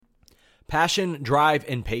Passion, drive,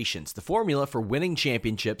 and patience. The formula for winning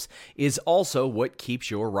championships is also what keeps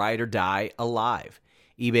your ride or die alive.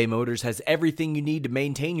 eBay Motors has everything you need to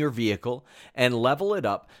maintain your vehicle and level it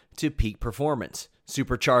up to peak performance.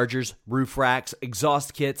 Superchargers, roof racks,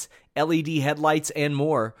 exhaust kits, LED headlights, and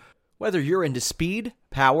more. Whether you're into speed,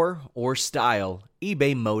 power, or style,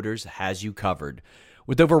 eBay Motors has you covered.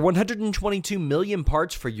 With over 122 million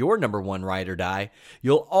parts for your number one ride or die,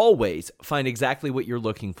 you'll always find exactly what you're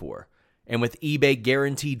looking for. And with eBay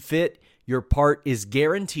Guaranteed Fit, your part is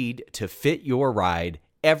guaranteed to fit your ride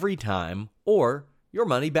every time or your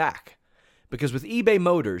money back. Because with eBay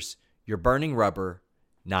Motors, you're burning rubber,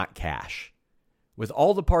 not cash. With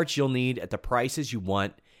all the parts you'll need at the prices you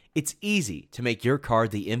want, it's easy to make your car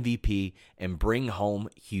the MVP and bring home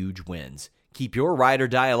huge wins. Keep your ride or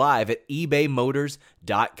die alive at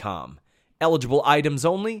ebaymotors.com. Eligible items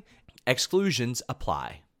only. Exclusions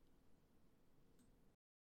apply.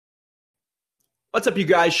 What's up, you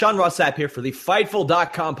guys? Sean Ross Sapp here for the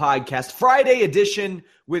Fightful.com podcast, Friday edition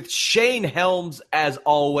with Shane Helms, as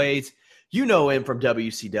always. You know him from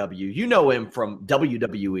WCW. You know him from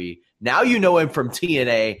WWE. Now you know him from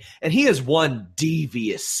TNA. And he is one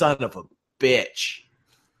devious son of a bitch.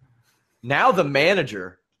 Now the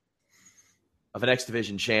manager of an X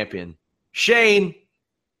Division champion. Shane.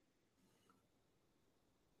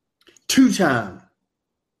 Two-time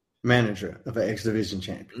manager of an X Division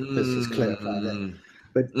champion. Let's just clarify that.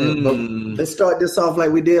 But let's start this off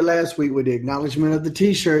like we did last week with the acknowledgement of the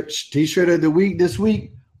T-shirt. T-shirt of the week this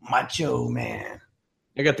week, Macho Man.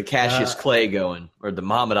 I got the Cassius Clay going, or the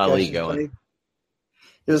Muhammad Ali going. Clay.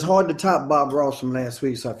 It was hard to top Bob Ross from last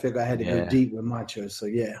week, so I figured I had to go deep with Macho. So,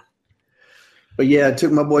 yeah. But, yeah, I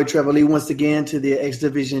took my boy Trevor Lee once again to the X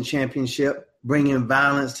Division Championship, bringing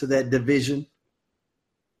violence to that division,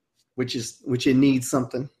 which it needs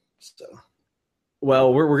something. So,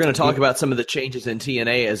 well, we're going to talk about some of the changes in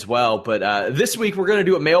TNA as well. But this week we're going to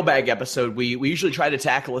do a mailbag episode. We usually try to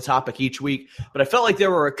tackle a topic each week, but I felt like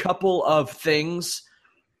there were a couple of things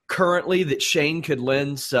currently that Shane could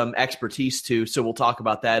lend some expertise to, so we'll talk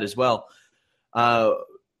about that as well.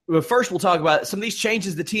 But first, we'll talk about some of these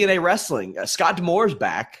changes to TNA wrestling. Scott D'Amore's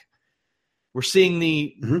back. We're seeing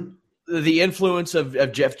the influence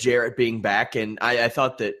of Jeff Jarrett being back, and I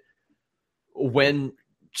thought that when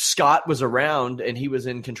Scott was around and he was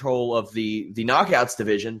in control of the Knockouts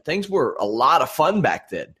division, things were a lot of fun back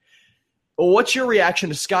then. What's your reaction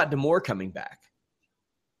to Scott D'Amore coming back?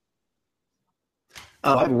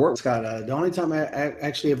 I've worked with Scott. The only time I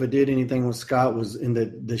actually ever did anything with Scott was in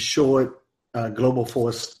the short Global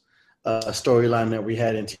Force storyline that we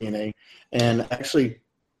had in TNA. And actually,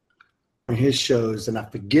 on his shows, and I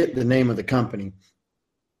forget the name of the company,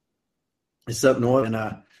 it's up north, and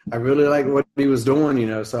I really like what he was doing, you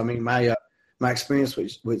know. So, I mean, my experience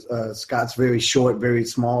with Scott's very short, very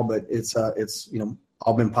small, but it's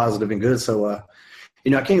all been positive and good. So,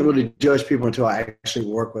 I can't really judge people until I actually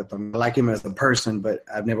work with them. I like him as a person, but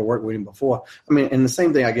I've never worked with him before. I mean, and the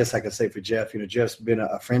same thing I guess I could say for Jeff. Jeff's been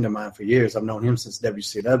a friend of mine for years. I've known him since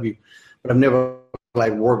WCW, but I've never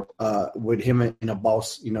worked with him in a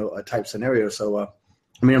boss, a type scenario. So,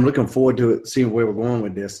 I'm looking forward to it, seeing where we're going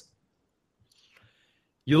with this.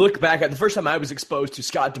 You look back at the first time I was exposed to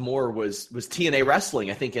Scott D'Amore was TNA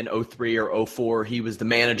Wrestling. I think in 2003 or 2004, he was the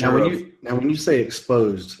manager. Now, when you say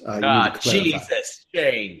exposed, Jesus,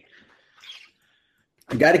 Shane,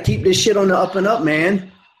 I got to keep this shit on the up and up,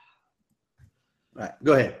 man. All right,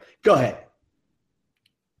 go ahead.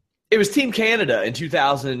 It was Team Canada in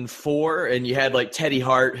 2004, and you had like Teddy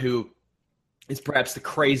Hart, who is perhaps the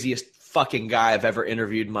craziest fucking guy I've ever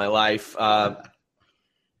interviewed in my life.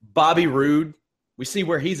 Bobby Roode. We see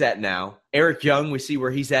where he's at now. Eric Young, we see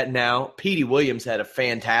where he's at now. Petey Williams had a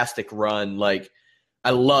fantastic run.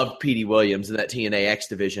 I loved Petey Williams in that TNA X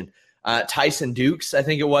division. Tyson Dukes, I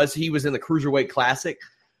think it was. He was in the Cruiserweight Classic.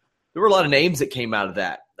 There were a lot of names that came out of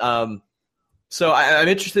that. So I'm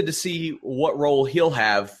interested to see what role he'll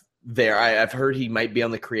have there. I've heard he might be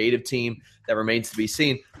on the creative team. That remains to be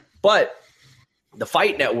seen. But the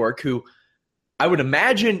Fight Network, who I would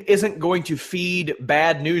imagine isn't going to feed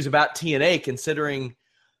bad news about TNA, considering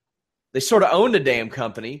they sort of owned a damn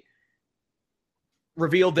company,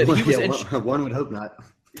 revealed that he was one would hope not.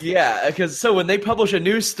 Yeah, because when they publish a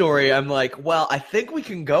news story, I'm like, well, I think we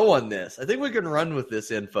can go on this. I think we can run with this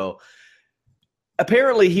info.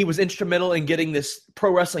 Apparently, he was instrumental in getting this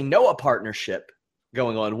Pro Wrestling Noah partnership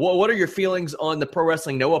going on. What are your feelings on the Pro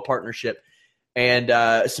Wrestling Noah partnership and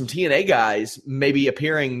some TNA guys maybe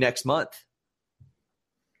appearing next month?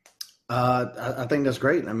 I think that's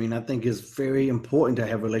great. I think it's very important to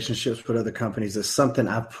have relationships with other companies. It's something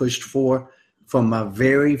I've pushed for from my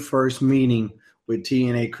very first meeting with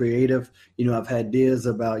TNA Creative. I've had ideas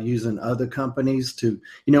about using other companies to,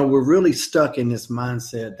 we're really stuck in this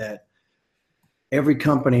mindset that every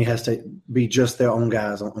company has to be just their own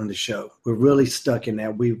guys on the show. We're really stuck in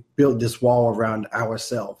that. We built this wall around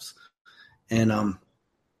ourselves. And I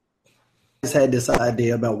just had this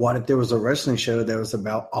idea about what if there was a wrestling show that was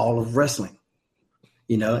about all of wrestling,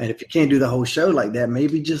 and if you can't do the whole show like that,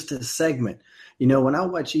 maybe just a segment. When I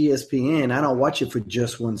watch ESPN, I don't watch it for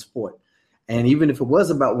just one sport. And even if it was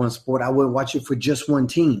about one sport, I wouldn't watch it for just one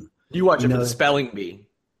team. You watch it for the spelling bee.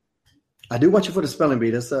 I do watch it for the spelling bee.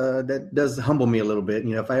 That does humble me a little bit.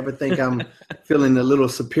 If I ever think I'm feeling a little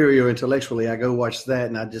superior intellectually, I go watch that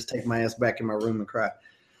and I just take my ass back in my room and cry.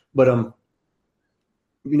 But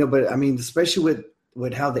especially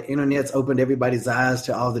with how the internet's opened everybody's eyes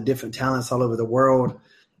to all the different talents all over the world,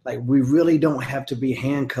 like we really don't have to be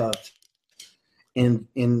handcuffed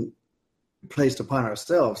in placed upon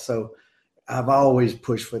ourselves. So I've always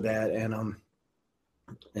pushed for that, and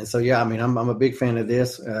so yeah, I'm a big fan of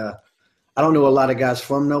this. I don't know a lot of guys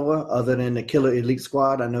from NOAH other than the Killer Elite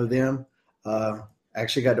Squad. I know them. I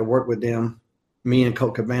actually got to work with them. Me and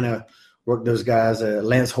Colt Cabana worked those guys,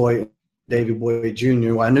 Lance Hoyt, Davey Boy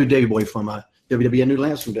Jr. Well, I knew Davey Boy from WWE. I knew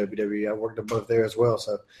Lance from WWE. I worked them both there as well.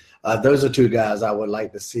 So those are two guys I would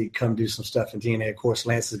like to see come do some stuff in TNA. Of course,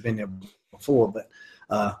 Lance has been there before, but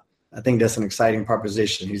I think that's an exciting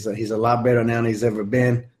proposition. He's a lot better now than he's ever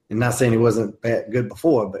been. And not saying he wasn't good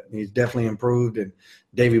before, but he's definitely improved. And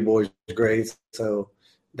Davey Boy's great. So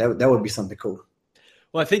that would be something cool.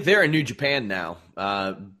 Well, I think they're in New Japan now.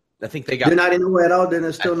 I think they got. They're not anywhere at all. Then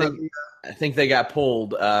they're still not. I think they got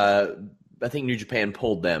pulled. I think New Japan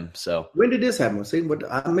pulled them. So when did this happen? See,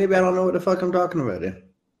 maybe I don't know what the fuck I'm talking about then.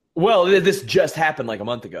 Well, this just happened like a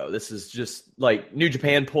month ago. This is just like New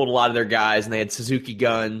Japan pulled a lot of their guys, and they had Suzuki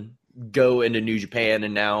Gun go into New Japan,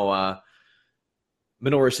 and now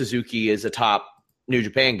Minoru Suzuki is a top New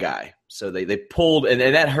Japan guy. So they pulled, and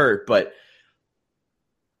that hurt. But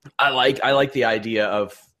I like the idea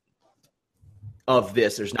of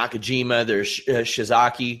this. There's Nakajima. There's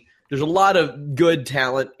Shizaki. There's a lot of good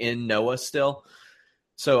talent in Noah still.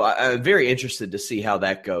 So I'm very interested to see how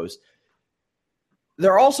that goes.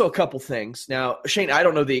 There are also a couple things. Now, Shane, I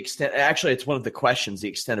don't know the extent. Actually, it's one of the questions, the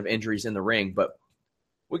extent of injuries in the ring. But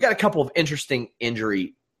we got a couple of interesting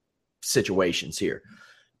injury situations here.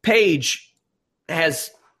 Paige has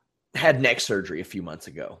had neck surgery a few months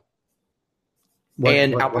ago. What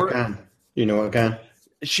kind? You know what kind?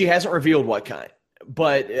 She hasn't revealed what kind.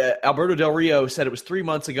 But Alberto Del Rio said it was 3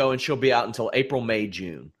 months ago, and she'll be out until April, May,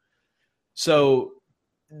 June. So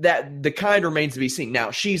that the kind remains to be seen.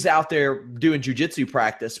 Now, she's out there doing jiu-jitsu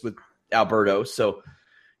practice with Alberto. So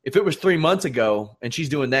if it was 3 months ago and she's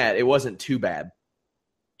doing that, it wasn't too bad.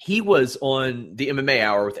 He was on the MMA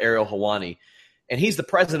Hour with Ariel Helwani, and he's the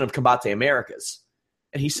president of Combate Americas.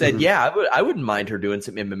 And he said, yeah, I wouldn't mind her doing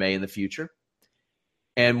some MMA in the future.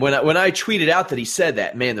 And when I tweeted out that he said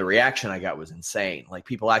that, man, the reaction I got was insane. Like,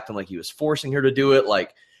 people acting like he was forcing her to do it,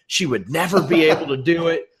 like she would never be able to do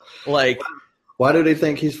it. Like, why do they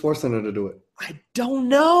think he's forcing her to do it? I don't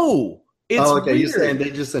know. It's okay. Weird. You're saying they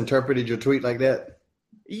just interpreted your tweet like that?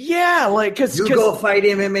 Yeah, like because you go fight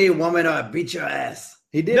MMA, woman, or I beat your ass.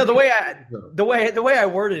 He did. No, the way I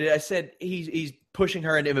worded it, I said he's pushing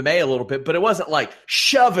her into MMA a little bit, but it wasn't like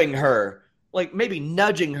shoving her, like maybe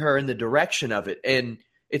nudging her in the direction of it. And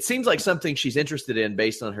it seems like something she's interested in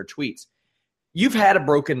based on her tweets. You've had a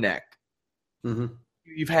broken neck. Mm-hmm.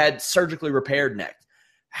 You've had surgically repaired neck.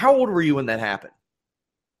 How old were you when that happened?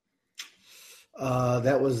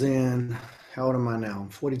 That was in, how old am I now? I'm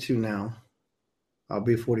 42 now. I'll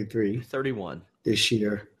be 43. 31. This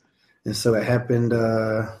year. And so it happened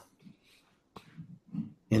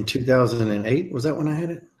in 2008. Was that when I had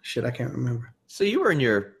it? Shit, I can't remember. So you were in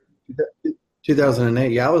your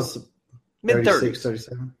 2008. Yeah, I was mid-30s.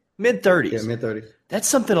 37. Mid-30s. Yeah, mid-30s. That's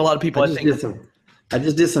something a lot of people, I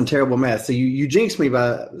just did some terrible math. So you jinxed me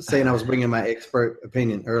by saying I was bringing my expert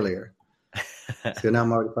opinion earlier. So now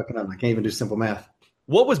I'm already fucking up. I can't even do simple math.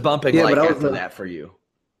 What was bumping like after that for you?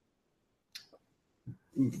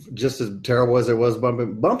 Just as terrible as it was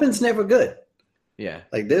bumping. Bumping's never good. Yeah.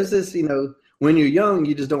 Like there's this, when you're young,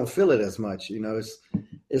 you just don't feel it as much.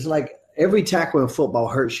 It's like every tackle in football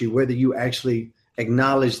hurts you, whether you actually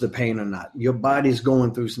acknowledge the pain or not. Your body's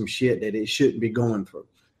going through some shit that it shouldn't be going through.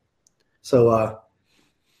 So,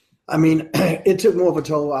 it took more of a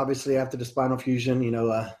toll, obviously, after the spinal fusion,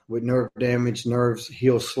 with nerve damage, nerves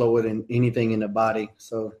heal slower than anything in the body.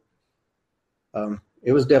 So,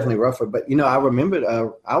 it was definitely rougher. But, I remembered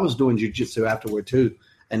I was doing jiu-jitsu afterward, too.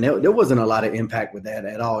 And there wasn't a lot of impact with that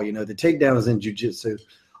at all. You know, the takedowns in jiu-jitsu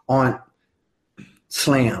aren't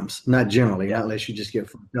slams, not generally, not unless you just get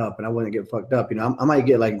fucked up. And I wouldn't get fucked up. You know, I might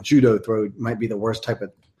get like judo throw, might be the worst type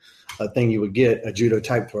of thing you would get, a judo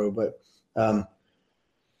type throw. But a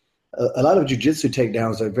lot of jiu-jitsu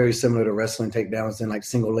takedowns are very similar to wrestling takedowns and like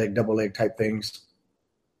single leg, double leg type things.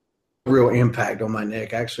 Real impact on my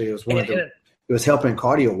neck. Actually, it was it was helping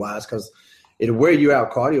cardio wise because it'll wear you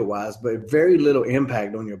out cardio wise, but very little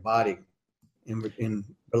impact on your body in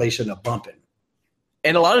relation to bumping.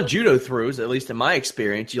 And a lot of judo throws, at least in my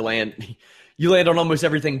experience, you land on almost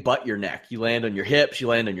everything but your neck. You land on your hips, you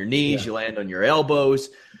land on your knees, you land on your elbows.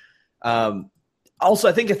 Also,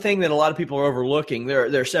 I think a thing that a lot of people are overlooking,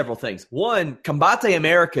 there are several things. One, Combate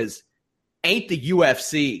Americas ain't the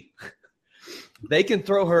UFC. They can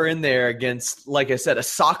throw her in there against, like I said, a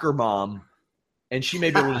soccer mom, and she may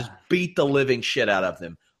be able to just beat the living shit out of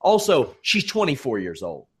them. Also, she's 24 years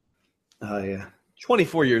old. Oh, yeah.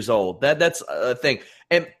 24 years old. That's a thing.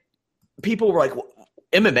 And people were like,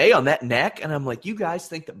 MMA on that neck? And I'm like, you guys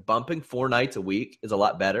think that bumping 4 nights a week is a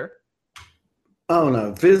lot better? Oh,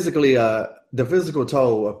 no. Physically, the physical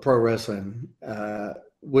toll of pro wrestling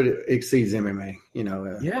exceeds MMA. You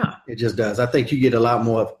know, it just does. I think you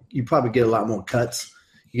probably get a lot more cuts.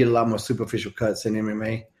 You get a lot more superficial cuts in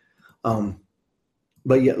MMA.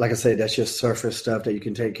 But yeah, like I said, that's just surface stuff that you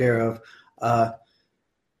can take care of.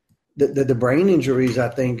 The brain injuries, I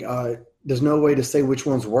think, there's no way to say which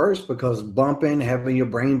one's worse because bumping, having your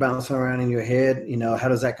brain bouncing around in your head, you know, how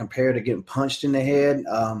does that compare to getting punched in the head?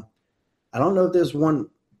 I don't know if there's one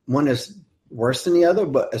that's worse than the other,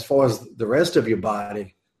 but as far as the rest of your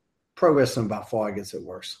body, pro wrestling by far gets it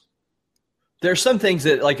worse. There are some things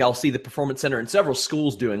that, like, I'll see the Performance Center and several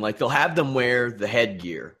schools doing. Like, they'll have them wear the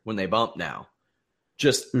headgear when they bump now,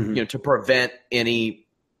 just you know, to prevent any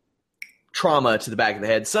trauma to the back of the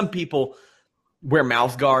head. Some people wear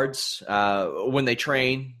mouth guards when they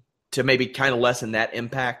train to maybe kind of lessen that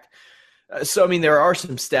impact. So, I mean, there are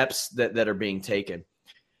some steps that are being taken.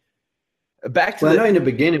 Back to I know in the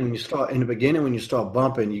beginning when you start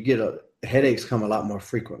bumping, you get headaches come a lot more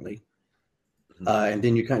frequently, and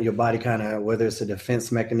then your body kind of, whether it's a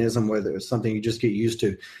defense mechanism, whether it's something you just get used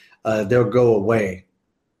to, they'll go away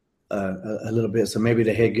a little bit. So maybe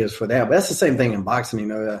the head gives for that. But that's the same thing in boxing. You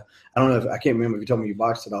know, I don't know I can't remember if you told me you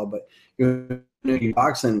boxed at all, but you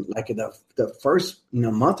boxing like the first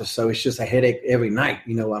month or so, it's just a headache every night.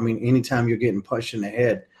 You know, I mean, anytime you're getting punched in the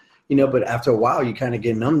head. You know, but after a while, you kind of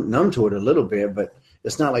get numb to it a little bit. But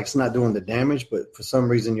it's not like it's not doing the damage. But for some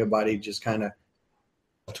reason, your body just kind of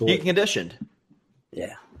get conditioned.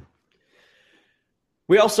 Yeah.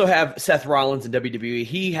 We also have Seth Rollins in WWE.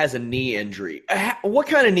 He has a knee injury. What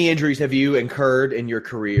kind of knee injuries have you incurred in your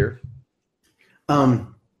career? I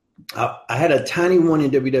had a tiny one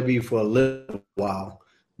in WWE for a little while.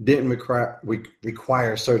 Didn't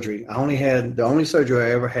require surgery. The only surgery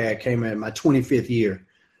I ever had came in my 25th year.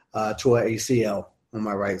 Tore ACL on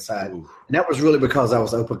my right side. Ooh. And that was really because I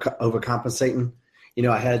was overcompensating. You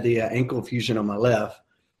know, I had the ankle fusion on my left.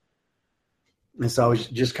 And so I was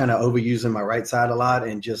just kind of overusing my right side a lot.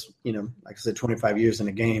 And just, you know, like I said, 25 years in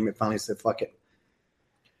the game, it finally said, fuck it.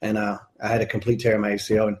 And I had a complete tear in my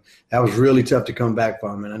ACL. And that was really tough to come back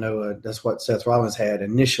from. And I know that's what Seth Rollins had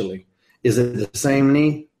initially. Is it the same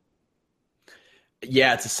knee?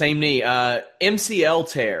 Yeah, it's the same knee. MCL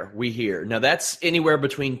tear, we hear. Now, that's anywhere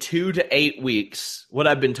between 2 to 8 weeks. What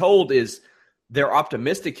I've been told is they're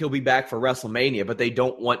optimistic he'll be back for WrestleMania, but they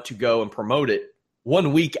don't want to go and promote it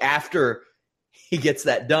 1 week after he gets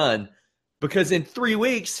that done, because in 3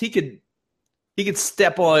 weeks he could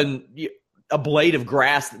step on a blade of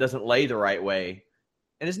grass that doesn't lay the right way,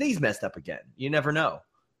 and his knee's messed up again. You never know.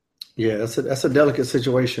 Yeah, that's a delicate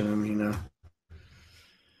situation. I mean,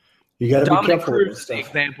 you got to be Dominic careful Cruz with is stuff. the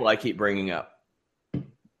example I keep bringing up. He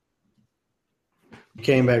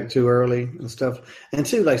came back too early and stuff. And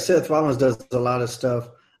too, like Seth Rollins does a lot of stuff,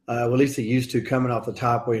 well, at least he used to, coming off the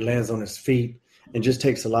top where he lands on his feet and just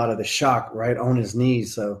takes a lot of the shock right on his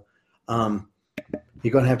knees. So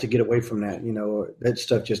you're going to have to get away from that. You know, that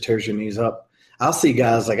stuff just tears your knees up. I see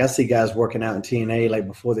guys working out in TNA like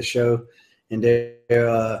before the show, and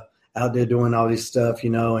they're out there doing all this stuff, you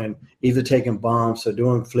know, and either taking bumps or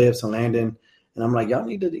doing flips and landing. And I'm like, y'all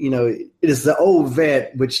need to, you know, it is the old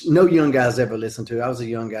vet, which no young guys ever listen to. I was a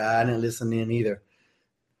young guy. I didn't listen then either.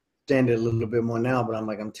 Stand it a little bit more now, but I'm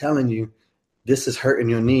like, I'm telling you, this is hurting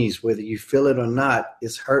your knees. Whether you feel it or not,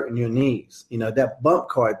 it's hurting your knees. You know, that bump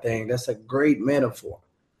card thing, that's a great metaphor.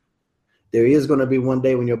 There is going to be one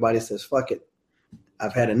day when your body says, fuck it.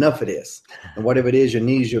 I've had enough of this. And whatever it is, your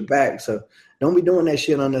knees, your back. So don't be doing that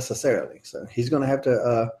shit unnecessarily. So he's going to have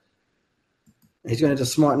to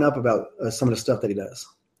smarten up about some of the stuff that he does.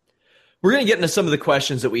 We're going to get into some of the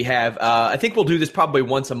questions that we have. I think we'll do this probably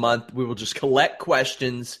once a month. We will just collect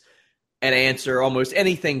questions and answer. Almost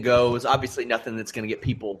anything goes. Obviously nothing that's going to get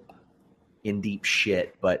people in deep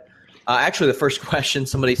shit. But actually the first question,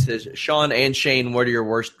 somebody says, Sean and Shane, what are your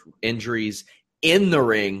worst injuries in the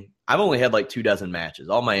ring? I've only had like 24 matches.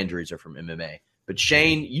 All my injuries are from MMA. But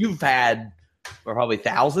Shane, you've had probably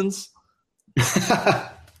thousands.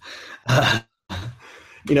 I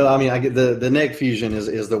get the neck fusion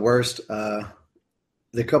is the worst.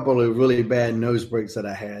 The couple of really bad nose breaks that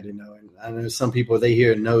I had, and I know some people, they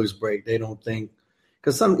hear nose break, they don't think,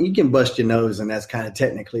 because you can bust your nose and that's kind of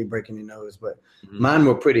technically breaking your nose, but mine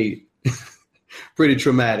were pretty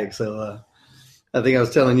traumatic. So I think I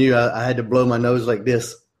was telling you I had to blow my nose like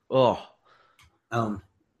this. Oh, but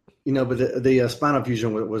the spinal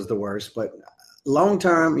fusion was the worst. But long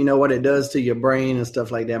term, what it does to your brain and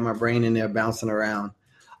stuff like that. My brain in there bouncing around.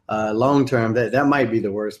 Long term, that might be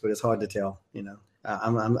the worst, but it's hard to tell.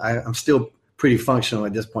 I'm still pretty functional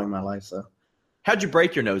at this point in my life. So, how'd you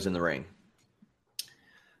break your nose in the ring?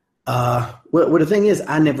 Well, the thing is,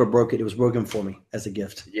 I never broke it. It was broken for me as a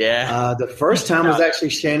gift. Yeah. The first time was actually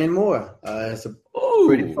Shannon Moore. It's a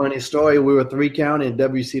pretty funny story. We were 3 count in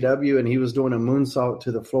WCW, and he was doing a moonsault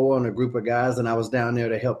to the floor on a group of guys, and I was down there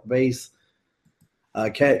to help base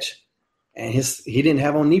catch. And he didn't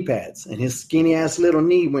have on knee pads, and his skinny ass little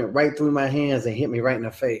knee went right through my hands and hit me right in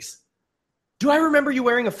the face. Do I remember you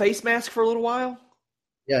wearing a face mask for a little while?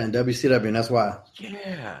 Yeah, in WCW, and that's why.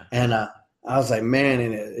 Yeah. And I was like, man,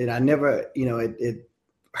 and I never, it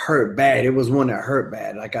hurt bad. It was one that hurt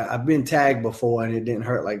bad. Like I've been tagged before, and it didn't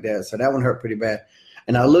hurt like that. So that one hurt pretty bad.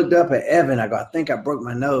 And I looked up at Evan. I go, I think I broke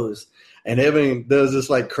my nose. And Evan does this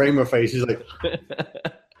like Kramer face. He's like,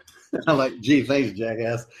 I'm like, gee, thanks,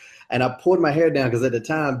 jackass. And I pulled my hair down because at the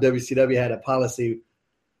time WCW had a policy.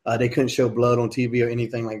 They couldn't show blood on TV or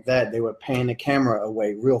anything like that. They would pan the camera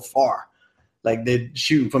away real far. Like they're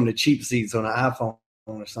shooting from the cheap seats on an iPhone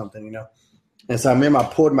or something, And so I remember I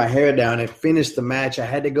pulled my hair down and finished the match. I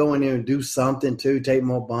had to go in there and do something too, take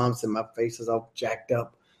more bumps, and my face is all jacked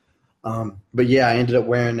up. But yeah, I ended up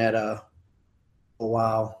wearing that a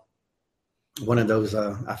while. One of those,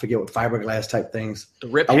 I forget what, fiberglass type things. The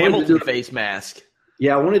Rip Hamilton face mask.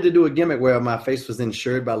 Yeah, I wanted to do a gimmick where my face was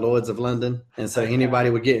insured by Lloyd's of London, and so anybody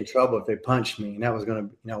would get in trouble if they punched me, and that was going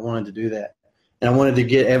to, I wanted to do that. And I wanted to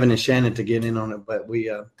get Evan and Shannon to get in on it, but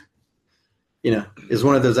we, it's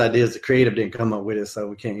one of those ideas the creative didn't come up with it, so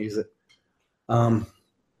we can't use it. Let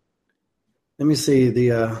me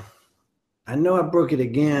see. I know I broke it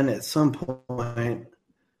again at some point.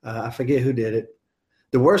 I forget who did it.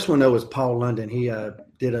 The worst one though was Paul London. He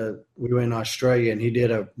we were in Australia, and he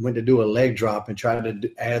went to do a leg drop and tried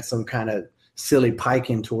to add some kind of silly pike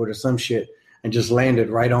into it or some shit, and just landed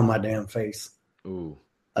right on my damn face. Ooh.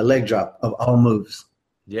 A leg drop of all moves.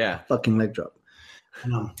 Yeah. Fucking leg drop.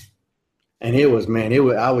 And it was,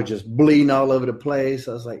 I was just bleeding all over the place.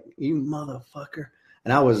 I was like, you motherfucker.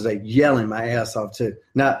 And I was like yelling my ass off too.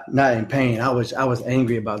 Not in pain. I was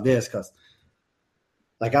angry about this because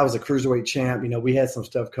like I was a cruiserweight champ. We had some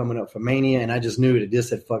stuff coming up for Mania, and I just knew that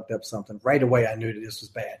this had fucked up something. Right away, I knew that this was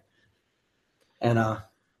bad. And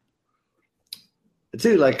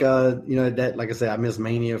too, like that, like I said, I missed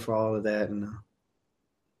Mania for all of that, and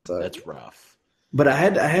so that's rough. But I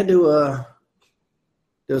had to.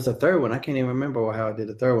 There was a third one. I can't even remember how I did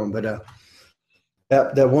the third one, but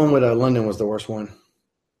that one with London was the worst one.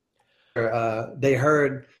 They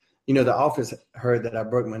heard. The Office heard that I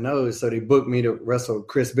broke my nose, so they booked me to wrestle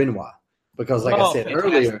Chris Benoit because, like I said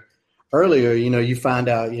earlier, you find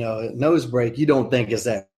out, nose break, you don't think it's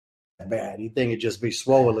that bad. You think it just be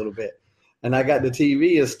swole a little bit. And I got the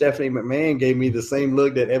TV, and Stephanie McMahon gave me the same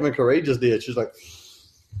look that Evan Courageous did. She's like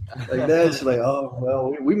that. She's like, oh,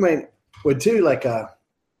 well, we might, too, like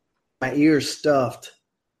my ears stuffed.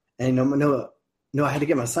 And no, I had to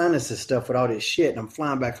get my sinuses stuffed with all this shit. And I'm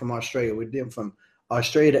flying back from Australia. We did from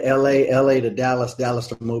Australia to LA to Dallas, Dallas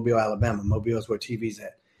to Mobile, Alabama. Mobile is where TV's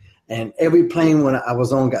at. And every plane when I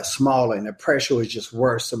was on got smaller, and the pressure was just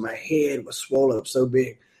worse. So my head was swollen up so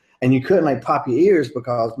big. And you couldn't like pop your ears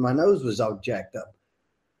because my nose was all jacked up.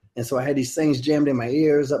 And so I had these things jammed in my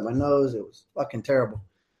ears, up my nose. It was fucking terrible.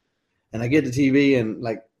 And I get the TV, and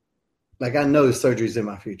like I know surgery's in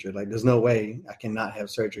my future. Like there's no way I cannot have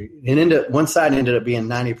surgery. And one side ended up being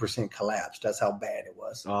 90% collapsed. That's how bad it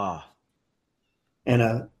was. Ah.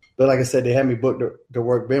 And but like I said, they had me booked to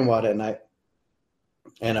work Benoit that night.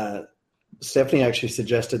 And Stephanie actually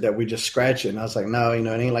suggested that we just scratch it. And I was like, no, it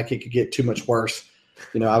ain't like it could get too much worse.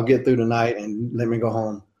 I'll get through the night and let me go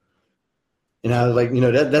home. And I was like,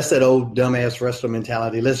 that's that old dumbass wrestler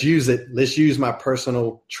mentality. Let's use it. Let's use my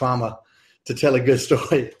personal trauma to tell a good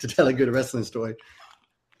story, to tell a good wrestling story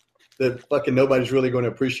that fucking nobody's really going to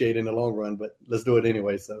appreciate in the long run, but let's do it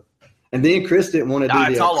anyway. So, and then Chris didn't want to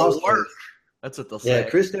do the crossface. That's what they'll say. Yeah,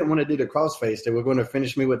 Chris didn't want to do the crossface. They were going to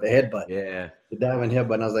finish me with the headbutt. Yeah. The diving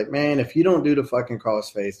headbutt. And I was like, man, if you don't do the fucking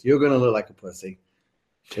crossface, you're going to look like a pussy.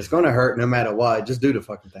 It's going to hurt no matter what. Just do the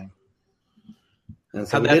fucking thing. And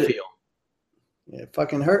so how'd that feel? Yeah, it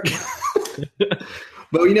fucking hurt.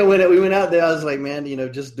 But, when we went out there, I was like, man,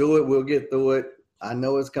 just do it. We'll get through it. I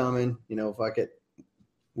know it's coming. Fuck it.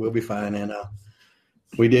 We'll be fine. And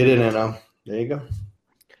we did it. And there you go.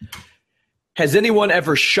 Has anyone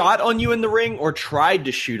ever shot on you in the ring or tried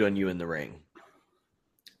to shoot on you in the ring?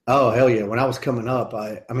 Oh, hell yeah. When I was coming up,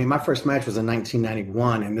 my first match was in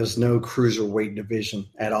 1991, and there's no cruiserweight division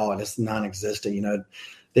at all. It's non-existent.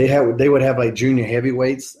 They would have like junior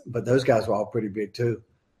heavyweights, but those guys were all pretty big too.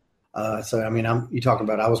 You're talking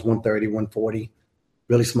about I was 130, 140,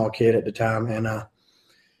 really small kid at the time, and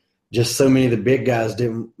just so many of the big guys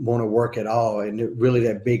didn't want to work at all, and really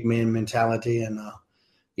that big man mentality. And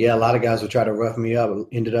a lot of guys would try to rough me up.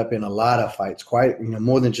 Ended up in a lot of fights, quite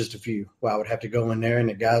more than just a few. Where I would have to go in there, and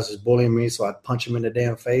the guys was bullying me, so I'd punch them in the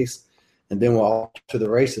damn face, and then we're all to the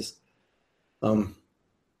races.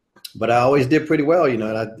 But I always did pretty well, and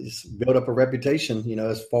I just built up a reputation,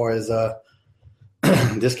 as far as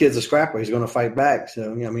this kid's a scrapper. He's going to fight back.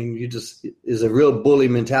 So, is a real bully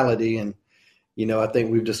mentality. And, I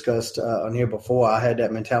think we've discussed on here before, I had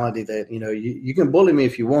that mentality that, you can bully me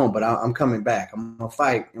if you want, but I'm coming back. I'm going to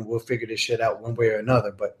fight, and we'll figure this shit out one way or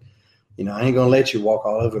another. But, I ain't going to let you walk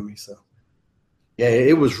all over me. So, yeah,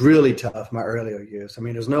 it was really tough my earlier years.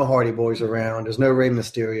 There's no Hardy Boys around. There's no Rey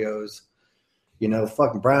Mysterios.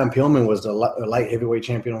 Fucking Brian Pillman was the light heavyweight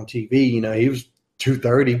champion on TV. He was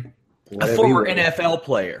 230. A former NFL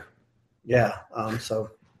player. Yeah.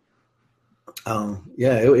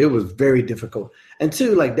 It was very difficult. And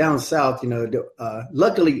two, like down south,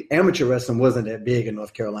 luckily amateur wrestling wasn't that big in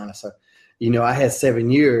North Carolina. So, I had 7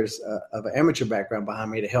 years of an amateur background behind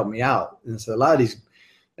me to help me out. And so a lot of these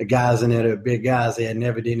guys in there that are big guys, they had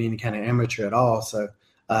never did any kind of amateur at all. So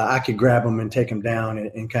I could grab them and take them down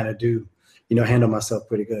and kind of do, handle myself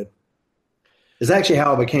pretty good. It's actually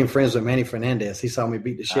how I became friends with Manny Fernandez. He saw me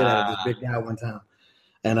beat the shit out of this big guy one time.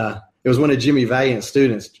 And it was one of Jimmy Valiant's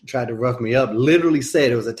students tried to rough me up, literally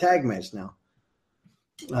said it was a tag match now.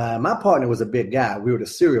 My partner was a big guy. We were the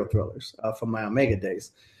serial thrillers from my Omega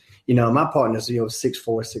days. My partner's 6'4",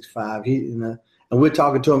 6'5". And we're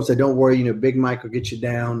talking to him, said, don't worry, Big Mike will get you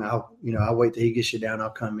down. I'll wait till he gets you down. I'll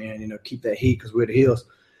come in, keep that heat because we're the heels.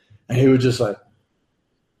 And he was just like,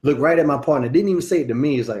 look right at my partner. Didn't even say it to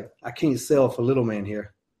me. He's like, I can't sell for little man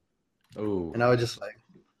here. Oh. And I was just like,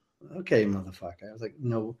 okay, motherfucker. I was like,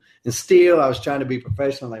 no. And still, I was trying to be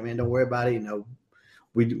professional. Like, man, don't worry about it.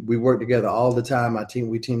 We work together all the time.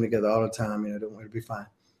 We team together all the time. Don't worry, it'll be fine.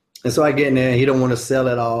 And so I get in there. He don't want to sell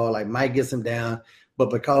at all. Like, Mike gets him down. But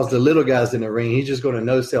because the little guy's in the ring, he's just going to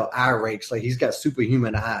no-sell eye rakes. Like, he's got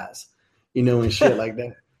superhuman eyes, and shit like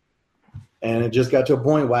that. And it just got to a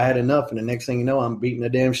point where I had enough. And the next thing you know, I'm beating the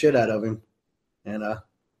damn shit out of him. And,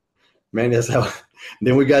 man, that's how –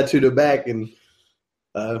 then we got to the back, and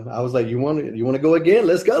I was like, you want to go again?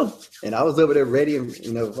 Let's go. And I was over there ready and,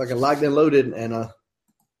 fucking locked and loaded. And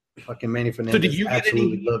fucking Manny Fernandez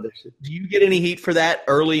loved that shit. Do you get any heat for that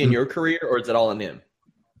early in your career, or is it all on him?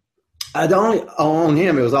 On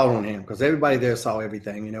him. It was all on him because everybody there saw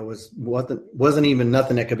everything. Wasn't even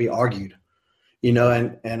nothing that could be argued. And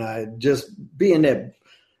I just being that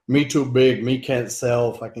me too big, me can't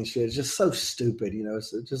sell fucking shit. It's just so stupid,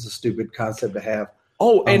 It's just a stupid concept to have.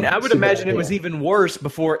 Oh, and I would imagine it was even worse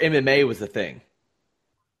before MMA was a thing.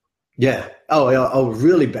 Yeah. Oh,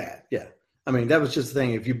 really bad. Yeah. That was just the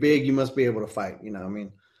thing. If you're big, you must be able to fight.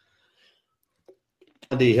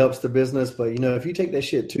 It helps the business, but if you take that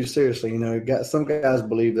shit too seriously, some guys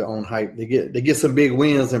believe their own hype. They get some big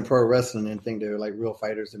wins in pro wrestling and think they're like real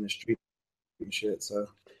fighters in the street and shit. So,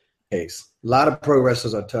 a lot of pro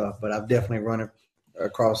wrestlers are tough, but I've definitely run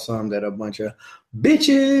across some that are a bunch of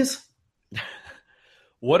bitches.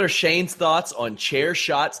 What are Shane's thoughts on chair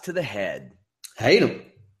shots to the head? Hate them,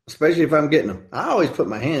 especially if I'm getting them. I always put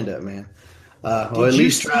my hand up, man. Did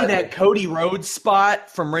you see that Cody Rhodes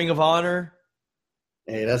spot from Ring of Honor?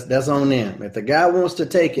 Hey, that's on them. If the guy wants to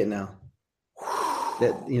take it now,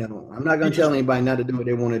 that I'm not going to tell anybody not to do what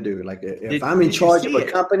they want to do. Like if I'm in charge of a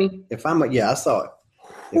company, I saw it.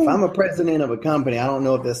 If I'm a president of a company, I don't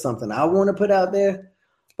know if that's something I want to put out there,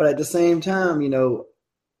 but at the same time,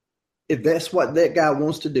 if that's what that guy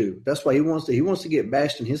wants to do, that's what he wants to. He wants to get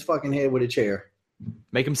bashed in his fucking head with a chair.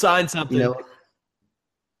 Make him sign something.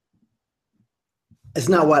 It's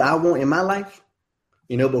not what I want in my life,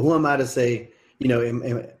 but who am I to say,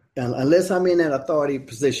 unless I'm in that authority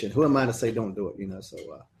position, who am I to say don't do it, So,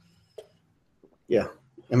 yeah.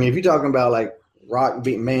 I mean, if you're talking about like Rock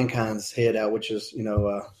beating Mankind's head out, which is,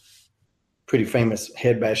 pretty famous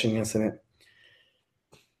head bashing incident.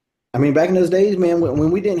 I mean, back in those days, man,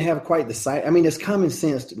 when we didn't have quite the sight, I mean, it's common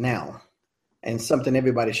sense now and something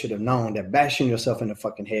everybody should have known that bashing yourself in the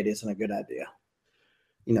fucking head isn't a good idea,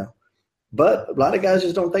 But a lot of guys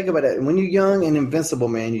just don't think about it. When you're young and invincible,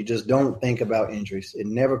 man, you just don't think about injuries. It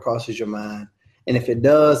never crosses your mind. And if it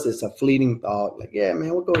does, it's a fleeting thought. Like, yeah,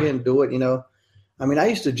 man, we'll go ahead and do it, I mean, I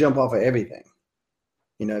used to jump off of everything.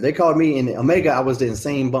 They called me in Omega, I was the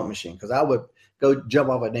insane bump machine because I would go jump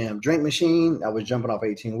off a damn drink machine. I was jumping off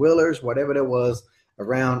 18-wheelers, whatever there was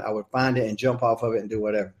around, I would find it and jump off of it and do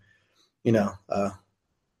whatever.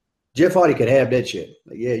 Jeff Hardy could have that shit.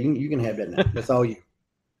 Like, yeah, you can have that now. That's all you.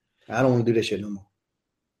 I don't want to do this shit no more.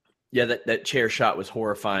 Yeah, that chair shot was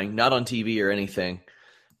horrifying. Not on TV or anything.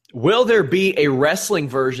 Will there be a wrestling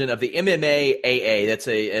version of the MMA AA? That's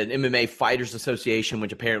an MMA Fighters Association,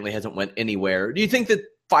 which apparently hasn't went anywhere. Do you think that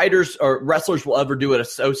fighters or wrestlers will ever do an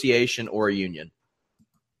association or a union?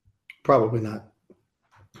 Probably not.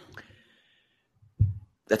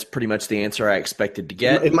 That's pretty much the answer I expected to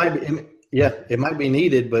get. It might be, it might be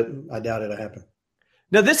needed, but I doubt it'll happen.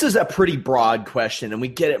 Now, this is a pretty broad question, and we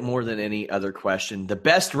get it more than any other question. The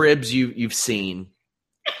best ribs you've seen.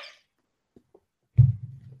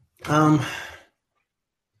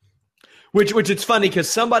 Which it's funny because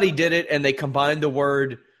somebody did it and they combined the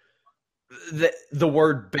word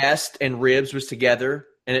best and ribs was together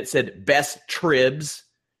and it said best tribs.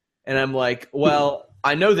 And I'm like, well,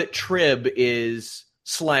 I know that trib is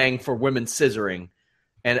slang for women's scissoring.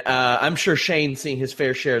 And I'm sure Shane's seen his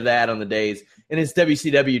fair share of that on the days in his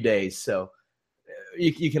WCW days. So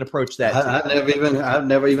you can approach that. I've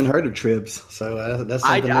never even heard of tribs. So that's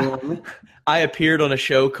something new on me. I appeared on a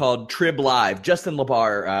show called Trib Live. Justin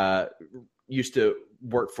LaBar used to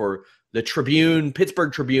work for the Tribune,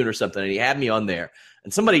 Pittsburgh Tribune or something, and he had me on there.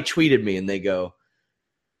 And somebody tweeted me, and they go,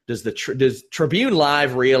 does Tribune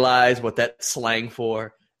Live realize what that's slang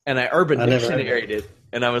for? And I Urban Dictionary'd it,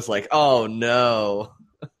 and I was like, oh, no.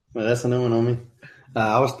 Well, that's a new one on me.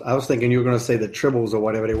 I was thinking you were going to say the Tribbles or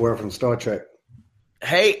whatever they were from Star Trek.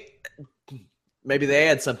 Hey, maybe they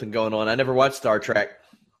had something going on. I never watched Star Trek.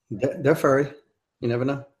 They're furry. You never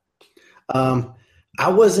know. I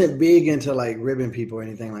wasn't big into like ribbing people or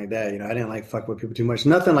anything like that. I didn't like fuck with people too much.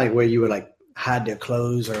 Nothing like where you would like hide their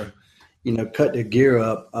clothes or, cut their gear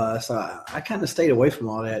up. So I kind of stayed away from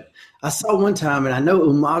all that. I saw one time, and I know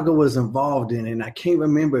Umaga was involved in it, and I can't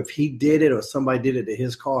remember if he did it or somebody did it to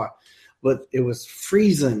his car, but it was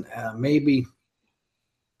freezing. Maybe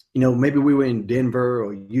we were in Denver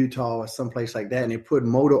or Utah or someplace like that, and they put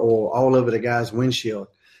motor oil all over the guy's windshield.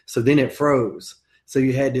 So then it froze. So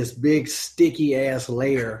you had this big sticky ass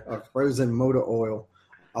layer of frozen motor oil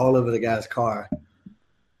all over the guy's car.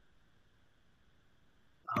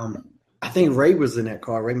 I think Ray was in that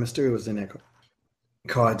car. Ray Mysterio was in that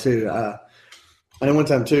car too. And one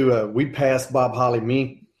time too, we passed Bob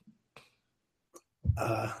Holly.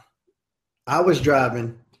 I was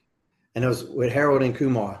driving, and it was with Harold and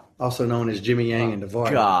Kumar, also known as Jimmy Yang and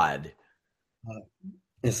Daivari. God.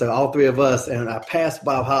 And so all three of us, and I passed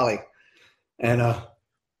Bob Holly, and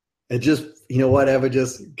it just, whatever,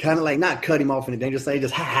 just kind of like not cut him off anything, just say,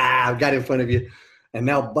 I got in front of you. And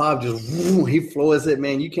now Bob just, he floors it,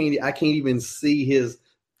 man. I can't even see his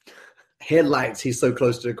headlights. He's so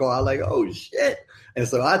close to the car. I'm like, oh shit. And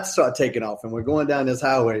so I start taking off, and we're going down this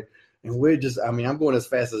highway, and I'm going as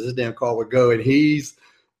fast as this damn car would go. And he's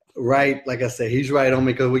right, like I said, he's right on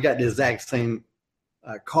me because we got the exact same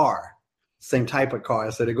car. Same type of car.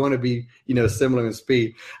 So they're going to be, similar in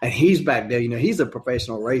speed. And he's back there, he's a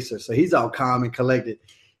professional racer. So he's all calm and collected.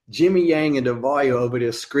 Jimmy Yang and Daivari over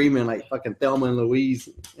there screaming like fucking Thelma and Louise,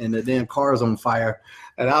 and the damn car's on fire.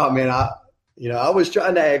 And I was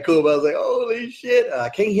trying to act cool, but I was like, holy shit, I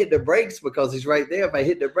can't hit the brakes because he's right there. If I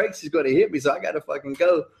hit the brakes, he's going to hit me. So I got to fucking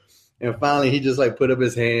go. And finally he just like put up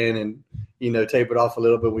his hand and, tapered off a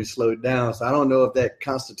little bit. We slowed down. So I don't know if that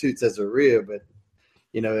constitutes as a rib, but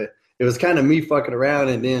it was kind of me fucking around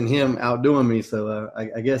and then him outdoing me. So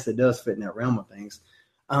I guess it does fit in that realm of things.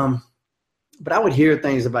 But I would hear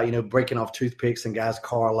things about, breaking off toothpicks and guys'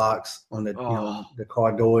 car locks on the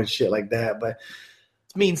car door and shit like that. But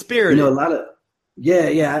it's mean-spirited.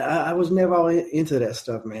 Yeah. I was never all into that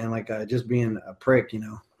stuff, man. Like just being a prick,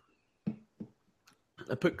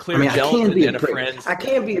 I put clear I can be a in a prick. friend's. I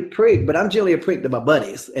can be a prick, but I'm generally a prick to my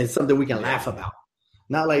buddies and something we can laugh about.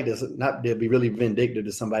 Not like this, not to be really vindictive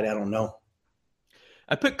to somebody I don't know.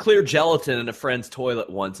 I put clear gelatin in a friend's toilet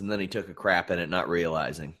once, and then he took a crap in it, not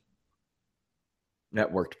realizing.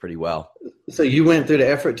 That worked pretty well. So you went through the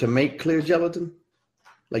effort to make clear gelatin?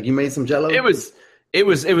 Like you made some Jello? It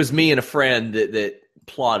was me and a friend that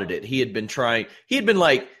plotted it. He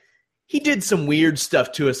did some weird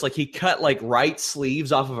stuff to us. Like he cut like right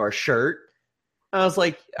sleeves off of our shirt. I was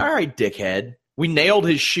like, all right, dickhead. We nailed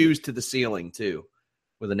his shoes to the ceiling too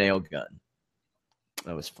with a nail gun.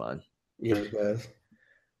 That was fun. Yeah, guys.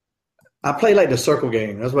 I play like the circle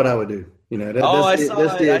game. That's what I would do.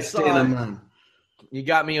 I saw. You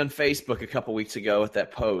got me on Facebook a couple weeks ago with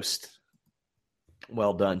that post.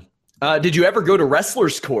 Well done. Did you ever go to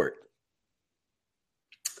wrestler's court?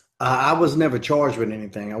 I was never charged with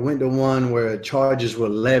anything. I went to one where charges were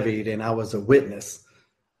levied and I was a witness,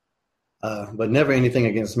 but never anything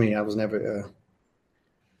against me. I was never,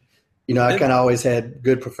 I kind of always had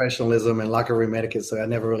good professionalism and locker room etiquette, so I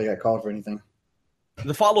never really got called for anything.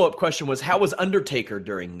 The follow-up question was, how was Undertaker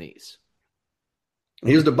during these?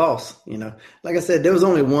 He was the boss, Like I said, there was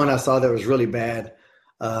only one I saw that was really bad.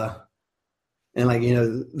 And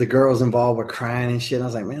the girls involved were crying and shit. I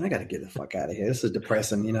was like, man, I got to get the fuck out of here. This is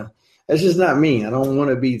depressing, It's just not me. I don't want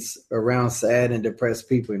to be around sad and depressed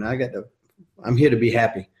people. I'm here to be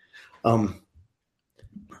happy.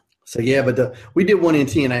 So yeah, but we did one in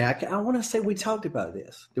TNA. I want to say we talked about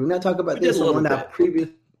this. Did we not talk about this on our previous?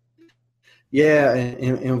 Yeah,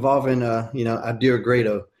 involving our dear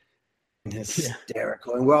Grado. And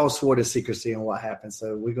hysterical, and we're all swore to secrecy on what happened,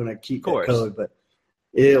 so we're gonna keep that code. But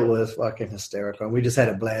it was fucking hysterical, and we just had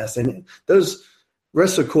a blast. And those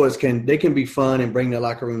wrestler courts can be fun and bring the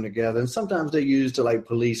locker room together. And sometimes they're used to like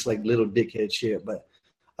police like little dickhead shit, but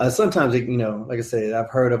sometimes they, like I said,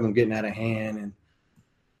 I've heard of them getting out of hand, and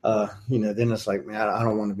then it's like, man, I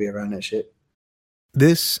don't want to be around that shit.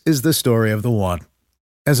 This is the story of the one.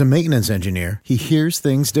 As a maintenance engineer, he hears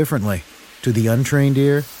things differently. To the untrained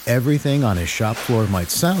ear, everything on his shop floor might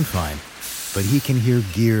sound fine, but he can hear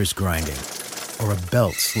gears grinding or a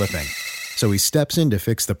belt slipping. So he steps in to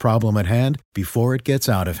fix the problem at hand before it gets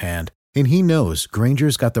out of hand. And he knows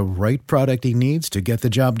Grainger's got the right product he needs to get the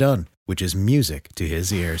job done, which is music to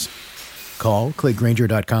his ears. Call, click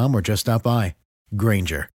Grainger.com, or just stop by.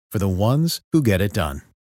 Grainger, for the ones who get it done.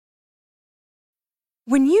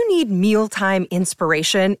 When you need mealtime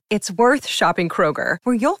inspiration, it's worth shopping Kroger,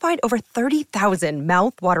 where you'll find over 30,000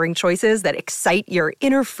 mouth-watering choices that excite your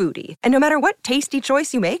inner foodie. And no matter what tasty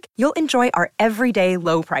choice you make, you'll enjoy our everyday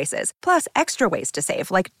low prices, plus extra ways to save,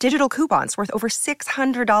 like digital coupons worth over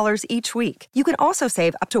 $600 each week. You can also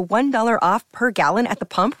save up to $1 off per gallon at the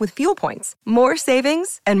pump with fuel points. More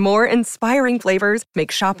savings and more inspiring flavors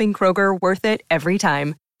make shopping Kroger worth it every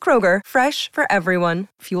time. Kroger, fresh for everyone.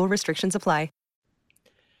 Fuel restrictions apply.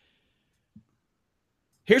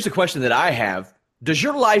 Here's a question that I have. Does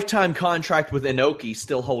your lifetime contract with Inoki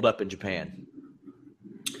still hold up in Japan?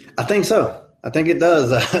 I think so. I think it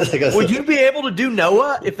does. Would you be able to do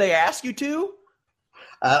Noah if they ask you to?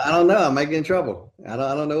 I don't know. I might get in trouble. I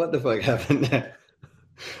don't know what the fuck happened there.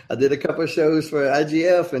 I did a couple of shows for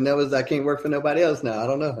IGF, and I can't work for nobody else now. I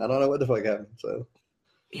don't know. I don't know what the fuck happened. So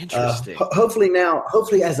interesting.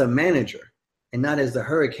 Hopefully as a manager and not as the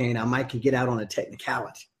Hurricane, I might could get out on a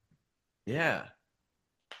technicality. Yeah.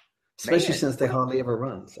 Especially since they hardly ever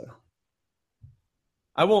run. So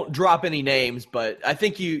I won't drop any names, but I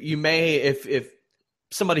think you may, if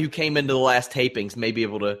somebody who came into the last tapings may be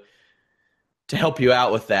able to help you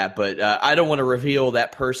out with that. But I don't want to reveal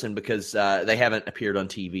that person because they haven't appeared on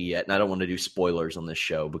TV yet, and I don't want to do spoilers on this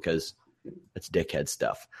show because it's dickhead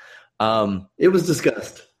stuff. It was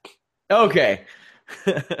discussed. Okay.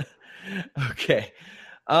 Okay.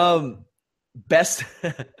 Best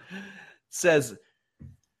says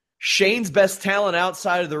Shane's best talent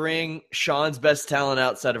outside of the ring, Sean's best talent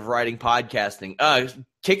outside of writing, podcasting.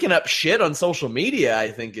 Kicking up shit on social media,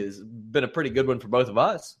 I think, has been a pretty good one for both of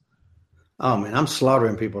us. Oh, man, I'm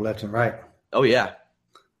slaughtering people left and right. Oh, yeah.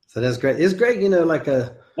 So that's great. It's great,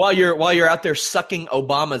 While you're out there sucking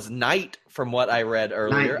Obama's night, from what I read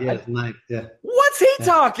earlier. Night, yeah. What's he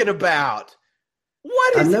talking about?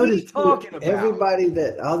 What is he talking about? Everybody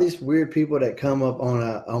all these weird people that come up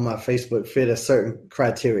on my Facebook fit a certain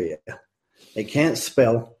criteria. They can't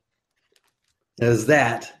spell. There's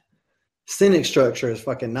that. Sentence structure is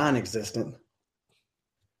fucking non-existent.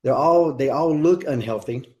 They all look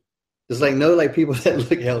unhealthy. There's no people that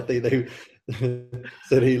look healthy.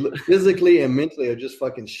 Said he physically and mentally are just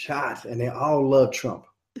fucking shot, and they all love Trump.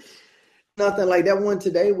 Nothing like that one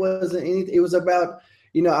today wasn't anything. It was about,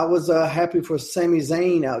 I was happy for Sami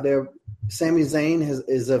Zayn out there. Sami Zayn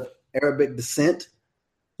is of Arabic descent.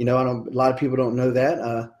 A lot of people don't know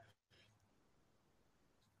that.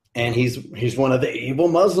 And he's one of the evil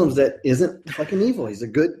Muslims that isn't fucking evil. He's a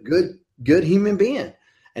good human being.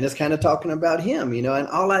 And it's kind of talking about him, and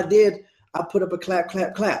all I did, I put up a clap,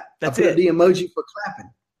 clap, clap. That's I put it. up the emoji for clapping.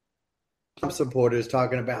 Trump supporters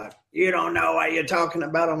talking about, you don't know what you're talking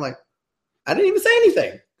about. I'm like, I didn't even say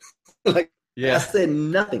anything. I said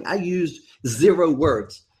nothing. I used 0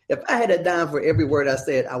 words. If I had a dime for every word I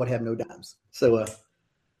said, I would have no dimes. So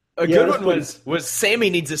a good one was Sammy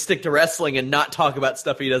needs to stick to wrestling and not talk about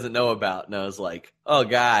stuff he doesn't know about. And I was like, oh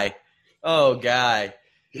guy.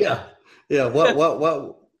 Yeah. What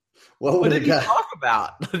did he talk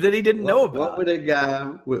about that he didn't know about? What would a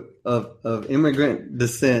guy of immigrant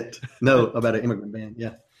descent know about an immigrant band?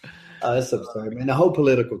 Yeah. That's absurd, man. The whole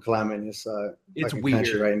political climate in this it's weird.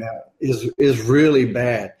 Country Right now is really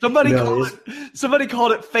bad. Somebody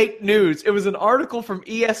called it fake news. It was an article from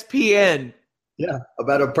ESPN. Yeah,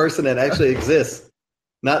 about a person that actually exists.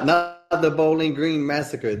 Not the Bowling Green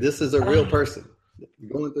massacre. This is a real person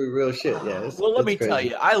going through real shit. Yeah. Let me tell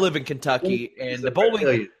you, I live in Kentucky, and the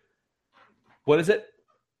Bowling. What is it?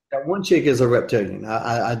 That one chick is a reptilian.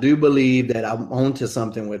 I do believe that I'm onto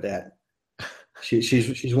something with that.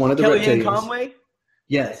 She's one of the Kellyanne reptilians. Conway?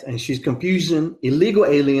 Yes, and she's confusing illegal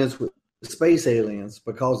aliens with space aliens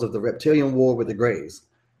because of the reptilian war with the Greys.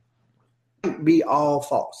 It might be all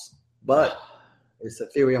false, but it's a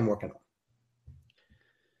theory I'm working on.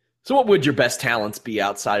 So what would your best talents be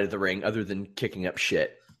outside of the ring other than kicking up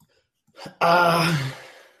shit? I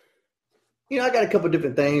got a couple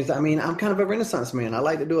different things. I mean, I'm kind of a Renaissance man. I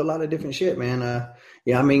like to do a lot of different shit, man. I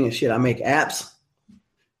make apps.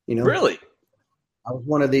 Really? I was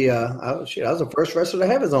one of the I was the first wrestler to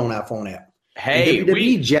have his own iPhone app. Hey,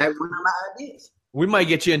 WWE jacked one of my ideas. We might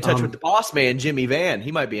get you in touch with the boss man, Jimmy Van.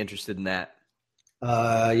 He might be interested in that.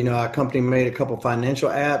 Our company made a couple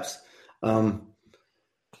financial apps. I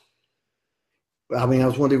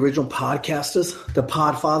was one of the original podcasters, the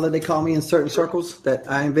Podfather, they call me in certain circles, that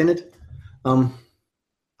I invented. I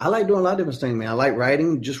like doing a lot of different things, man. I like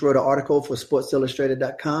writing. Just wrote an article for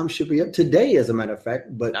SportsIllustrated.com. Should be up today, as a matter of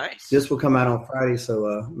fact. But nice. This will come out on Friday,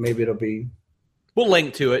 so maybe it'll be. We'll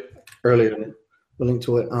link to it earlier. We'll link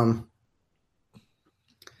to it.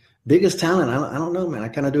 Biggest talent? I don't know, man. I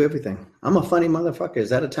kind of do everything. I'm a funny motherfucker. Is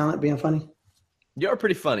that a talent, being funny? You're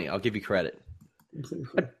pretty funny. I'll give you credit.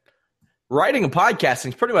 Writing and podcasting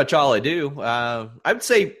is pretty much all I do. I would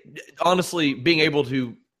say, honestly, being able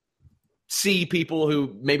to see people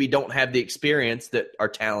who maybe don't have the experience that are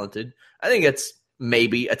talented. I think it's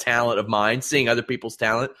maybe a talent of mine, seeing other people's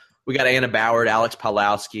talent. We got Anna Bauer, Alex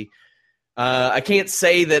Pawlowski. I can't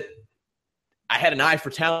say that I had an eye for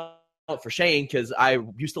talent for Shane because I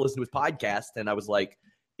used to listen to his podcast, and I was like,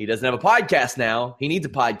 he doesn't have a podcast now. He needs a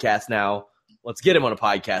podcast now. Let's get him on a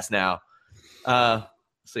podcast now.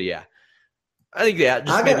 So, yeah. I think that.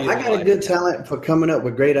 I got a good talent for coming up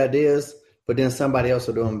with great ideas, but then somebody else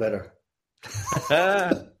will do them better.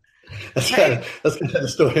 That's kind of the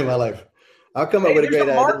story of my life. I'll come up with a great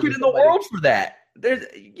idea. There's a market in the world for that. There's,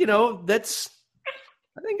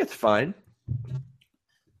 I think it's fine.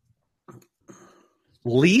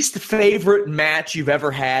 Least favorite match you've ever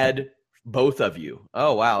had, both of you.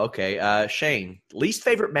 Oh, wow. Okay. Shane, least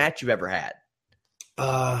favorite match you've ever had?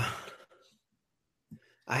 I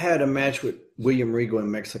had a match with William Regal in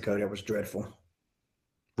Mexico that was dreadful.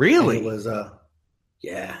 Really? And it was,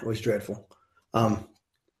 it was dreadful. And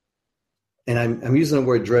I'm using the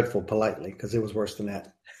word dreadful politely because it was worse than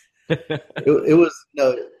that. it was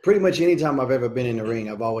pretty much any time I've ever been in the ring,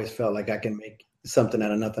 I've always felt like I can make something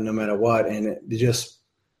out of nothing no matter what. And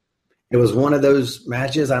it was one of those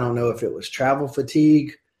matches. I don't know if it was travel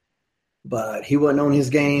fatigue, but he wasn't on his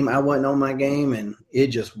game. I wasn't on my game, and it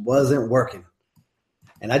just wasn't working.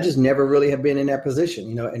 And I just never really have been in that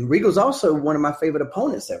position, And Regal's also one of my favorite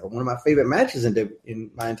opponents ever. One of my favorite matches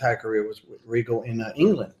in my entire career was with Regal in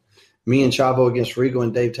England. Me and Chavo against Regal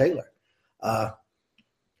and Dave Taylor.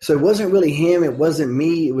 So it wasn't really him. It wasn't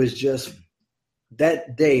me. It was just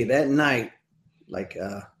that day, that night,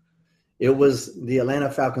 it was the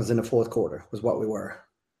Atlanta Falcons in the fourth quarter was what we were.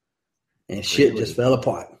 And shit just fell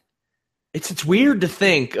apart. It's weird to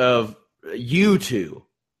think of you two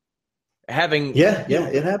having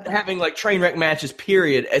it happened. Having like train wreck matches,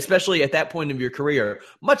 period, especially at that point of your career,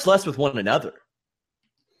 much less with one another.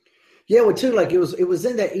 Yeah, well, too, it was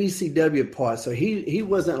in that ECW part, so he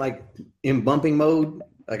wasn't like in bumping mode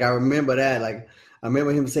Like I remember that. Like I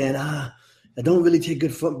remember him saying, I don't really take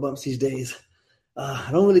good front bumps these days. I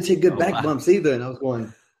don't really take good back bumps either. And I was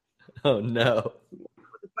going, oh no,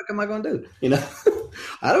 what the fuck am I gonna do? You know,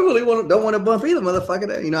 I don't want to bump either,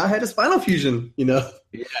 motherfucker. You know, I had a spinal fusion. You know.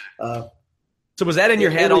 Yeah. So was that in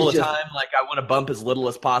your head all the time? Like I want to bump as little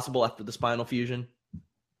as possible after the spinal fusion?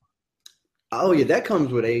 Oh yeah, that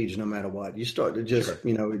comes with age. No matter what, you start to just,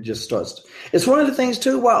 it just starts. It's one of the things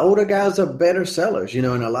too why older guys are better sellers. And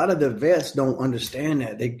a lot of the vets don't understand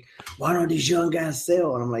that. Why don't these young guys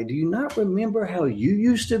sell? And I'm like, do you not remember how you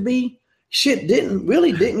used to be? Shit didn't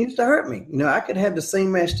used to hurt me. I could have the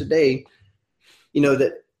same match today.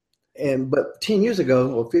 But 10 years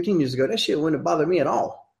ago or 15 years ago, that shit wouldn't have bothered me at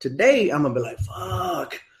all. Today, I'm gonna be like,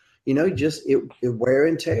 fuck. It wear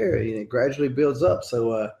and tear, and it gradually builds up.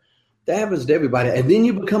 So. That happens to everybody. And then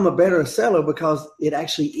you become a better seller because it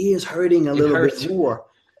actually is hurting a little bit more.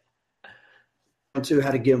 To how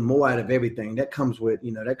to get more out of everything. That comes with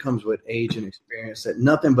age and experience. That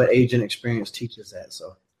nothing but age and experience teaches that.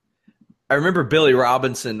 So I remember Billy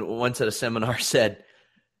Robinson once at a seminar said,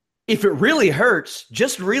 if it really hurts,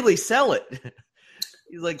 just really sell it.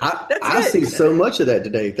 He's like, I see so much of that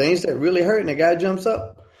today. Things that really hurt and the guy jumps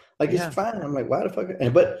up. Like, it's fine. I'm like, why the fuck?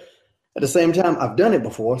 But at the same time, I've done it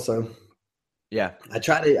before, so yeah. I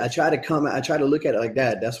try to look at it like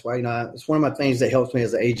that. That's why it's one of my things that helps me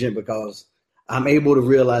as an agent because I'm able to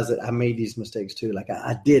realize that I made these mistakes too. Like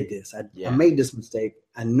I did this, I made this mistake.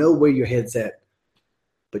 I know where your head's at,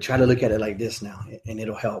 but try to look at it like this now, and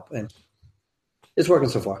it'll help. And it's working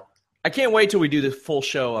so far. I can't wait till we do the full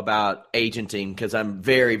show about agenting because I'm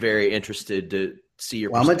very, very interested to see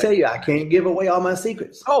your. Well, I'm gonna tell you, I can't give away all my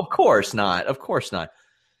secrets. Oh, of course not. Of course not.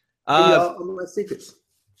 My secrets.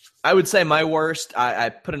 I would say my worst, I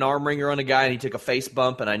put an arm wringer on a guy and he took a face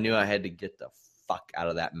bump and I knew I had to get the fuck out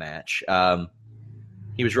of that match.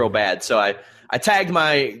 He was real bad. So I tagged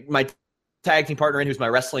my tag team partner in, who's my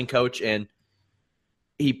wrestling coach, and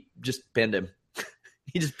he just pinned him.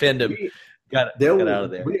 He just pinned him. Got out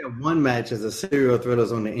of there. We had one match as a serial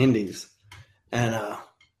thrillers on the Indies, and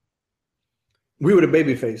we were the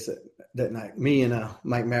babyface that night, me and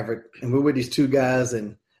Mike Maverick, and we were with these two guys,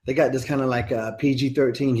 and they got this kind of like a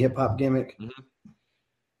PG-13 hip-hop gimmick. Mm-hmm.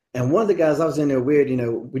 And one of the guys, I was in there weird,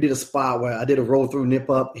 we did a spot where I did a roll-through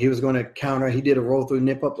nip-up. He was going to counter. He did a roll-through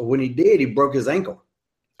nip-up. But when he did, he broke his ankle.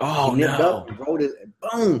 Oh, he nipped up, he rolled it,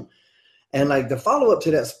 boom. And, like, the follow-up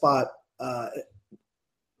to that spot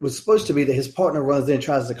was supposed to be that his partner runs in and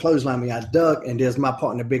tries to clothesline me. I duck, and there's my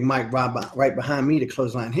partner, Big Mike, right behind me to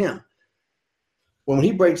clothesline him. When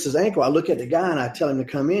he breaks his ankle, I look at the guy and I tell him to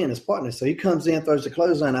come in, his partner. So he comes in, throws the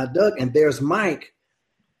clothesline, I duck, and there's Mike.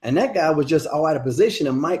 And that guy was just all out of position,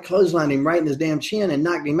 and Mike clotheslined him right in his damn chin and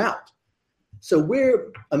knocked him out. So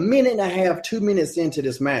we're a minute and a half, 2 minutes into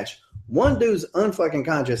this match. One dude's unfucking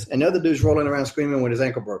conscious, and the other dude's rolling around screaming with his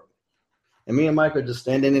ankle broke. And me and Mike are just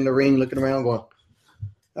standing in the ring looking around going,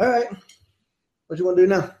 all right, what you want to do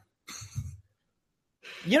now?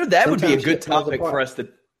 That would be a good topic for us to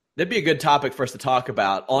 – that'd be a good topic for us to talk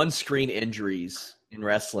about, on-screen injuries in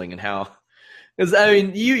wrestling and how – because, I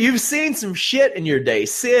mean, you've seen some shit in your day.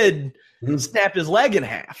 Sid snapped his leg in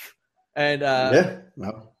half. And I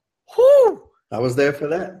was there for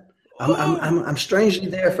that. I'm strangely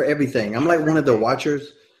there for everything. I'm like one of the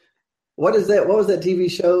watchers. What is that? What was that TV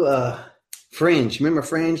show? Fringe. Remember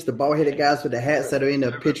Fringe? The bald-headed guys with the hats that are in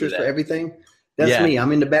the pictures for everything? That's me.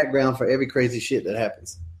 I'm in the background for every crazy shit that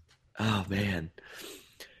happens. Oh, man.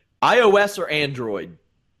 iOS or Android?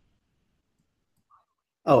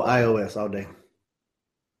 Oh, iOS all day.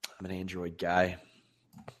 I'm an Android guy.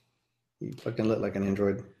 You fucking look like an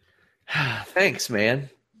Android. Thanks, man.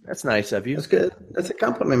 That's nice of you. That's good. That's a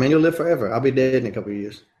compliment, man. You'll live forever. I'll be dead in a couple of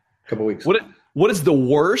years, couple of weeks. What is the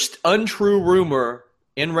worst untrue rumor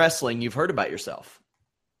in wrestling you've heard about yourself?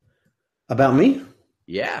 About me?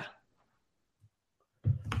 Yeah.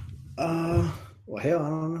 Well, hell, I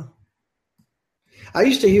don't know. I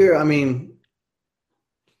used to hear,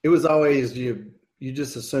 it was always you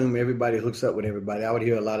just assume everybody hooks up with everybody. I would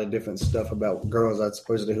hear a lot of different stuff about girls I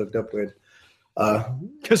supposedly hooked up with.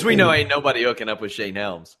 Because we know ain't nobody hooking up with Shane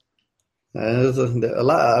Helms. There's a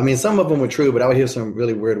lot. Some of them were true, but I would hear some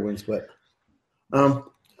really weird ones. But I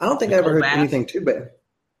don't think I ever heard anything too bad.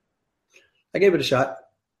 I gave it a shot.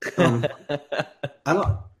 I don't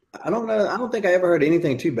know. I don't think I ever heard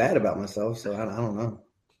anything too bad about myself. So I don't know.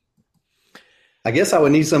 I guess I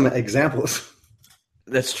would need some examples.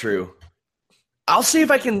 That's true. I'll see if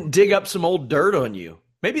I can dig up some old dirt on you.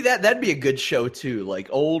 Maybe that'd be a good show too, like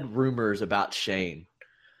old rumors about Shane.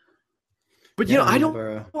 But I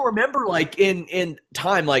don't remember like in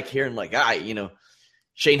time, like hearing like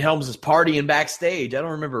Shane Helms is partying backstage. I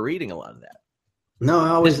don't remember reading a lot of that. No, I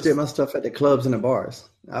always did my stuff at the clubs and the bars.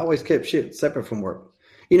 I always kept shit separate from work.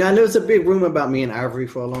 You know, I know it's a big rumor about me and Ivory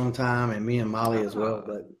for a long time, and me and Molly as well.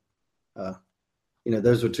 But, you know,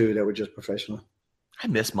 those were two that were just professional. I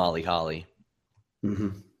miss Molly Holly.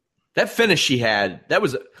 Mm-hmm. That finish she had,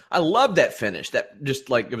 I loved that finish. That just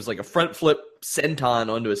it was like a front flip senton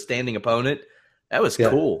onto a standing opponent. That was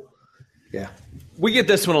cool. Yeah. We get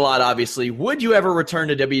this one a lot, obviously. Would you ever return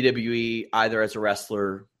to WWE either as a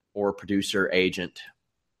wrestler or producer, agent?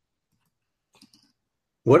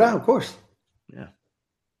 Would I? Of course. Yeah.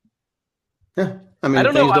 Yeah. I mean, I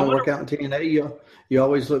don't things know. don't work out in TNA. You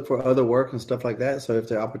always look for other work and stuff like that. So if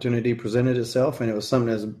the opportunity presented itself and it was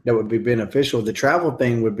something that would be beneficial, the travel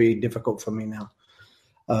thing would be difficult for me now.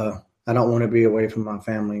 I don't want to be away from my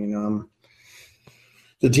family. You know,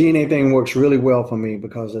 the TNA thing works really well for me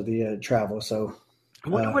because of the travel. So I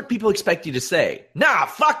wonder what people expect you to say. Nah,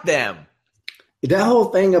 fuck them. That whole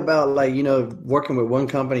thing about working with one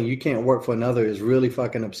company, you can't work for another is really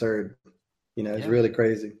fucking absurd. You know, it's really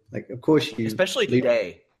crazy. Like, of course you, especially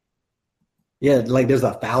today. Yeah, like there's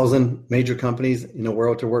 1,000 major companies in the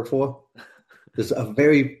world to work for. There's a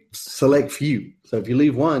very select few. So if you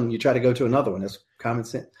leave one, you try to go to another one. That's common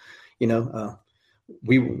sense. You know,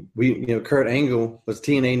 Kurt Angle, was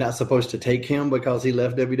TNA not supposed to take him because he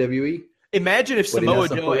left WWE? Imagine if Samoa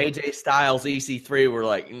Joe, AJ Styles, EC3 were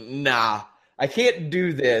like, nah, I can't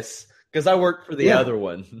do this because I work for the other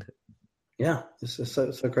one. Yeah, it's just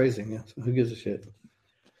so crazy. Yeah, so who gives a shit?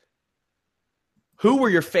 Who were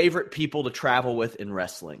your favorite people to travel with in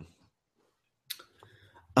wrestling?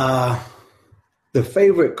 The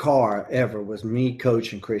favorite car ever was me,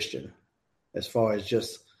 Coach, and Christian. As far as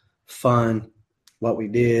just fun, what we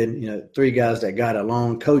did, you know, three guys that got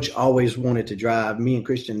along. Coach always wanted to drive. Me and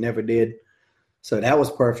Christian never did. So that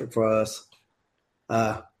was perfect for us.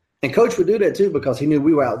 And Coach would do that too because he knew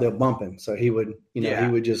we were out there bumping. So he would,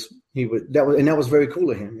 that was very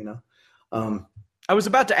cool of him, you know. I was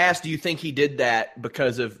about to ask, do you think he did that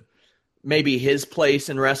because of maybe his place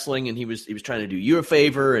in wrestling and he was trying to do you a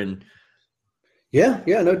favor? And yeah,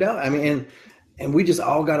 no doubt. I mean, and we just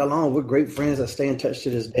all got along. We're great friends that stay in touch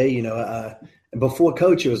to this day, you know. Before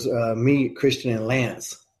Coach, it was me, Christian, and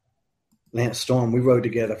Lance Storm. We rode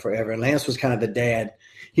together forever. And Lance was kind of the dad.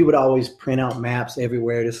 He would always print out maps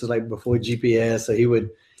everywhere. This is like before GPS. So he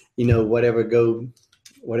would, you know, whatever the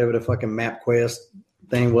fucking MapQuest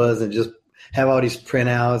thing was and just have all these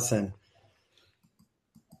printouts. And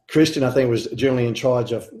Christian, I think, was generally in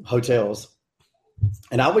charge of hotels.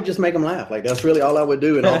 And I would just make them laugh. Like, that's really all I would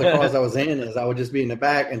do. And all the cars I was in is I would just be in the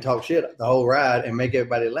back and talk shit the whole ride and make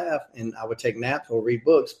everybody laugh. And I would take naps or read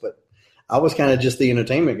books. But I was kind of just the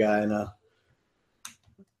entertainment guy. And,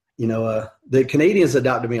 the Canadians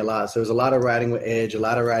adopted me a lot. So there was a lot of riding with Edge, a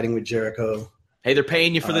lot of riding with Jericho. Hey, they're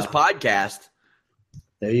paying you for this podcast.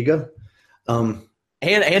 There you go.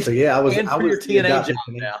 And so yeah, I was your TNA job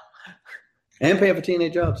now. And paying for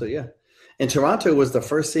TNA job. So yeah. And Toronto was the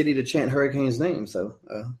first city to chant Hurricane's name. So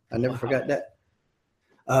I never forgot that.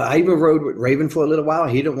 I even rode with Raven for a little while.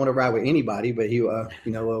 He didn't want to ride with anybody, but we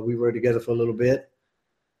rode together for a little bit.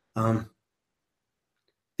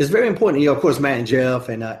 It's very important. You know, of course, Matt and Jeff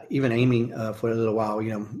and even Amy for a little while, you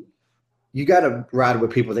know, you got to ride with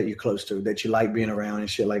people that you're close to, that you like being around and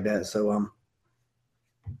shit like that. So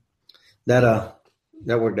that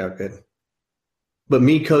worked out good. But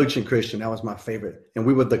me, Coach, and Christian, that was my favorite. And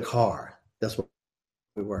we were the car. That's what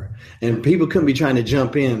we were. And people couldn't be trying to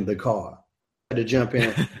jump in the car. I had to jump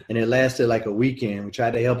in, and it lasted like a weekend. We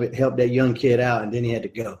tried to help that young kid out, and then he had to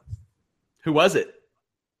go. Who was it?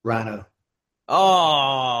 Rhino.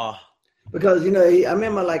 Oh. Because, you know, I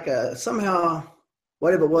remember somehow,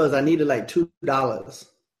 whatever it was, I needed like $2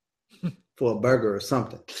 for a burger or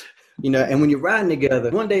something. You know, and when you're riding together,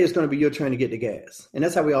 one day it's going to be your turn to get the gas. And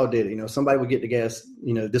that's how we all did it. You know, somebody would get the gas,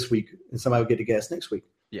 you know, this week, and somebody would get the gas next week.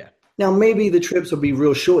 Yeah. Now, maybe the trips will be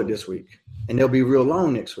real short this week, and they'll be real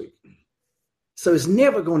long next week. So it's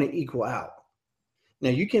never going to equal out. Now,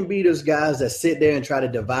 you can be those guys that sit there and try to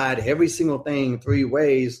divide every single thing 3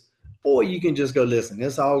 ways, or you can just go, listen,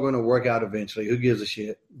 it's all going to work out eventually. Who gives a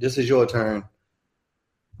shit? This is your turn.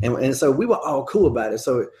 And so we were all cool about it.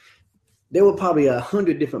 So there were probably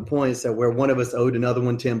 100 different points that where one of us owed another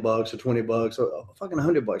one $10 or $20 or fucking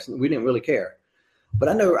 $100. We didn't really care. But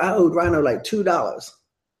I know I owed Rhino like $2.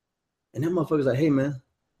 And that motherfucker's like, hey, man,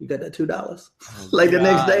 you got that $2? Oh, like the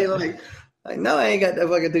next day, like, no, I ain't got that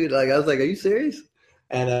fucking $2. Like, I was like, are you serious?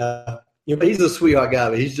 And he's a sweetheart guy,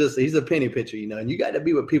 but he's a penny pitcher, you know. And you got to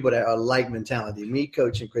be with people that are like mentality. Me,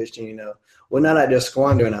 Coach, and Christian, you know, we're not out there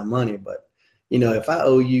squandering our money, but you know, if I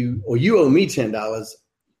owe you or you owe me $10,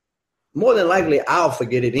 more than likely I'll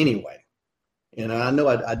forget it anyway. I know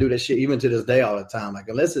I do that shit even to this day all the time. Like,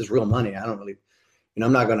 unless it's real money, I don't really,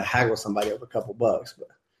 I'm not going to haggle somebody over a couple bucks. But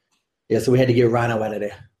yeah, so we had to get Rhino out of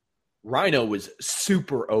there. Rhino was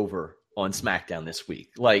super over on SmackDown this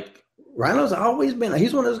week. Like, Rhino's always been,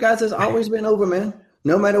 he's one of those guys that's always been over, man.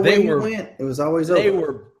 No matter where he went, it was always over. They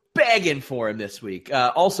were begging for him this week.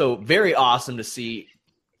 Also, very awesome to see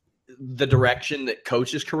the direction that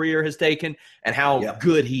Coach's career has taken and how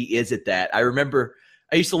good he is at that. I remember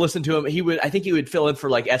I used to listen to him. I think he would fill in for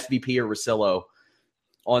like SVP or Rosillo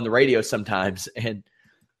on the radio sometimes. And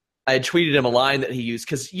I had tweeted him a line that he used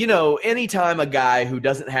because, anytime a guy who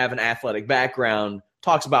doesn't have an athletic background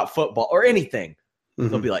talks about football or anything,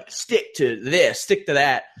 they'll be like, stick to this, stick to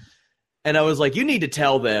that. And I was like, you need to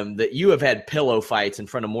tell them that you have had pillow fights in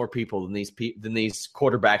front of more people than these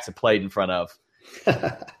quarterbacks have played in front of.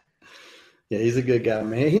 Yeah, he's a good guy,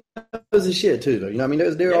 man. He knows his shit too,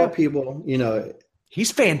 though. There are people,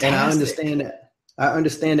 He's fantastic. And I understand that. I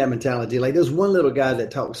understand that mentality. Like, there's one little guy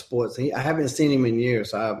that talks sports. I haven't seen him in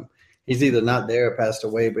years. So he's either not there or passed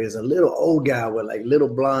away, but he's a little old guy with like little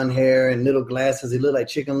blonde hair and little glasses. He looked like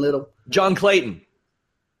Chicken Little. John Clayton.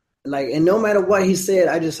 Like, and no matter what he said,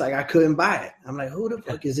 I couldn't buy it. I'm like, who the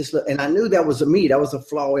fuck is this? And I knew that was me. That was a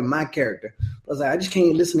flaw in my character. I was like, I just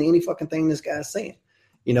can't listen to any fucking thing this guy's saying.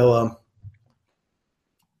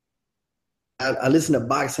 I listen to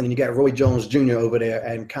boxing, and you got Roy Jones Jr. over there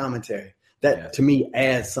and commentary. That to me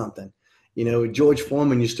adds something. George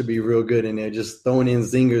Foreman used to be real good in there, just throwing in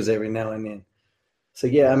zingers every now and then. So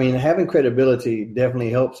yeah, having credibility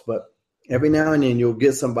definitely helps, but every now and then you'll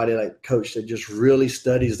get somebody like Coach that just really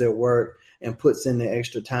studies their work and puts in the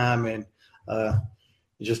extra time, and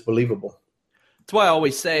it's just believable. That's why I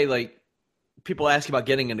always say, like, people ask about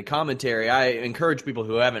getting into commentary. I encourage people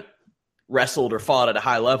who haven't wrestled or fought at a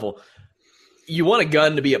high level. You want a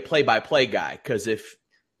gun to be a play-by-play guy, because if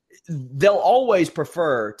they'll always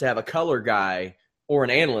prefer to have a color guy or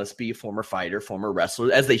an analyst be a former fighter, former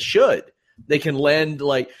wrestler, as they should. They can lend,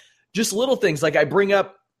 like, just little things. Like, I bring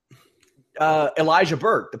up Elijah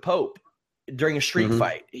Burke, the Pope, during a street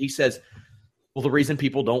fight. He says, well, the reason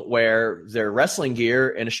people don't wear their wrestling gear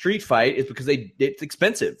in a street fight is because it's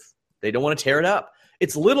expensive. They don't want to tear it up.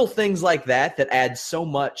 It's little things like that that add so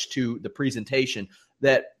much to the presentation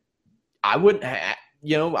that I wouldn't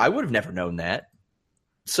I would have never known that.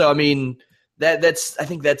 So, I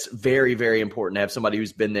think that's very, very important to have somebody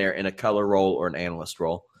who's been there in a color role or an analyst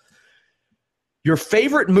role. Your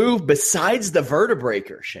favorite move besides the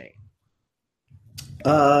vertebraker, Shane?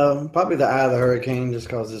 Probably the Eye of the Hurricane, just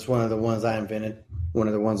because it's one of the ones I invented, one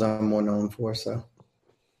of the ones I'm more known for. So,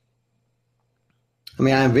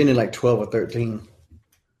 I invented like 12 or 13.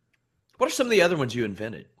 What are some of the other ones you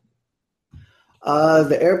invented?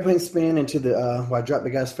 The airplane spin into where I dropped the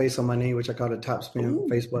guy's face on my knee, which I call a top spin,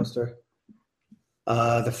 face buster.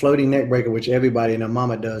 The floating neck breaker, which everybody and their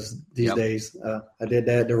mama does these days. I did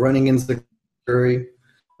that. The running into Curry.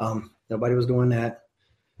 Nobody was doing that.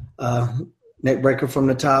 Neck breaker from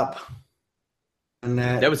the top. And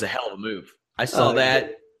that was a hell of a move. I saw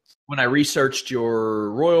that when I researched your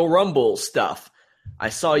Royal Rumble stuff. I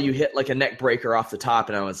saw you hit like a neck breaker off the top,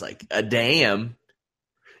 and I was like, a damn.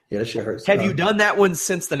 Yeah, that shit hurts. Have you done that one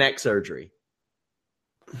since the neck surgery?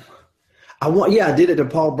 I did it to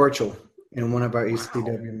Paul Burchill in one of our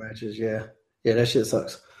ECW matches. Yeah, that shit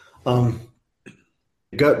sucks.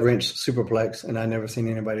 Gut wrench superplex, and I never seen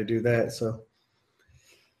anybody do that. So,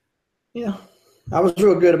 yeah, I was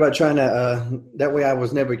real good about trying to. That way, I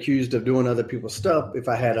was never accused of doing other people's stuff if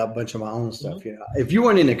I had a bunch of my own stuff. If you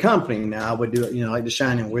weren't in the company, now I would do it. Like the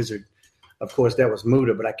Shining Wizard. Of course, that was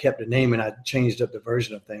Muda, but I kept the name and I changed up the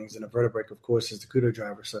version of things. And the vertebrae, of course, is the Kudo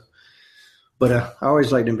driver. So, but I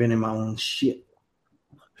always liked inventing my own shit.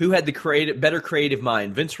 Who had the better creative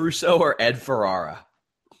mind, Vince Russo or Ed Ferrara?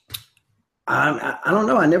 I don't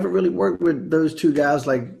know. I never really worked with those two guys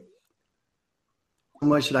like how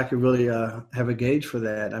much that I could really have a gauge for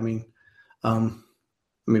that.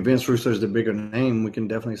 Vince Russo is the bigger name. We can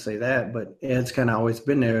definitely say that, but Ed's kind of always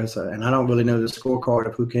been there. So, and I don't really know the scorecard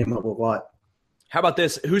of who came up with what. How about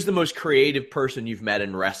this? Who's the most creative person you've met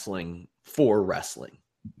in wrestling for wrestling?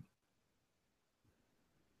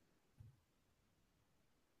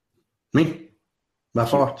 Me, by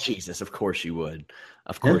far. Jesus, of course you would.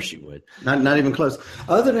 Of course you would. Not even close.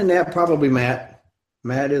 Other than that, probably Matt.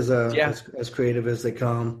 Matt is as creative as they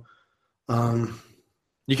come.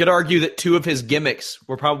 You could argue that two of his gimmicks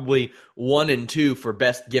were probably 1 and 2 for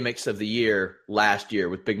best gimmicks of the year last year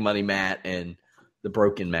with Big Money Matt and the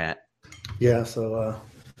Broken Matt. Yeah, so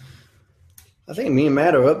I think me and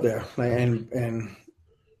Matt are up there. And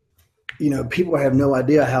people have no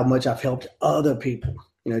idea how much I've helped other people,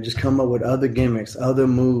 just come up with other gimmicks, other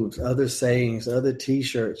moves, other sayings, other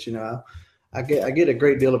T-shirts, I get a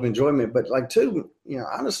great deal of enjoyment, but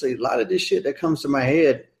honestly, a lot of this shit that comes to my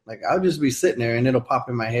head, like I'll just be sitting there and it'll pop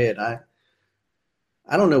in my head. I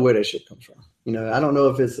don't know where that shit comes from. I don't know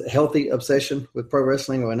if it's a healthy obsession with pro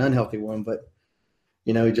wrestling or an unhealthy one, but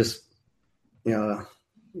I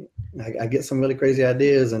get some really crazy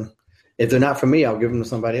ideas, and if they're not for me, I'll give them to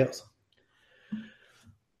somebody else.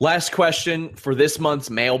 Last question for this month's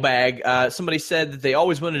mailbag. Somebody said that they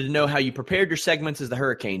always wanted to know how you prepared your segments as the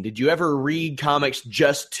Hurricane. Did you ever read comics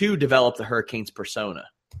just to develop the Hurricane's persona?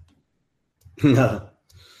 No,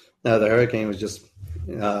 the Hurricane was just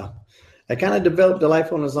I kind of developed a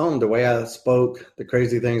life on its own, the way I spoke, the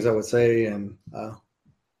crazy things I would say, and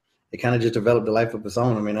it kind of just developed a life of its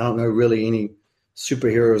own. I mean, I don't know really any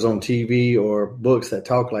superheroes on TV or books that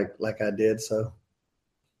talk like I did, so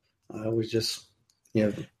I was just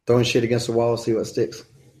throwing shit against the wall, see what sticks.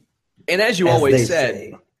 And as you always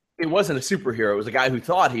said, it wasn't a superhero. It was a guy who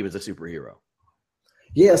thought he was a superhero.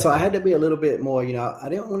 Yeah, so I had to be a little bit more, I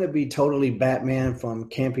didn't want to be totally Batman from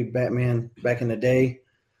campy Batman back in the day,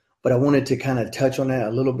 but I wanted to kind of touch on that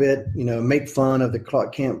a little bit, make fun of the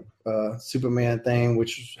Clark Kent Superman thing,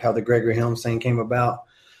 which is how the Gregory Helms thing came about.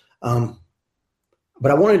 But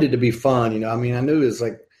I wanted it to be fun, I knew it was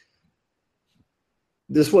like,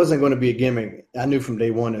 this wasn't going to be a gimmick. I knew from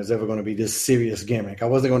day one it was ever going to be this serious gimmick. I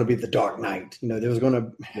wasn't going to be the Dark Knight. There's going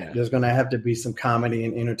to have to be some comedy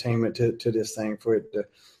and entertainment to this thing for it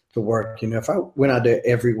to work. If I went out there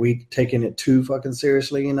every week taking it too fucking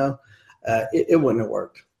seriously, it wouldn't have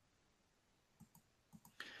worked.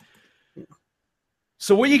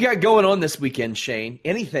 So what you got going on this weekend, Shane?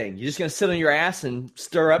 Anything? You're just going to sit on your ass and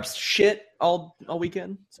stir up shit all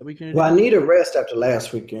weekend? Well, I need a rest after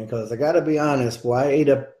last weekend because I got to be honest, boy, I ate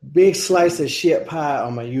a big slice of shit pie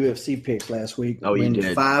on my UFC picks last week. Oh, you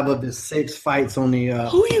did. 5 of the 6 fights on the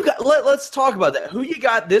Who you got? Let's talk about that. Who you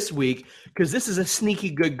got this week? Because this is a sneaky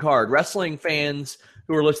good card. Wrestling fans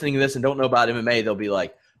who are listening to this and don't know about MMA, they'll be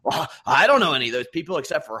like, well, I don't know any of those people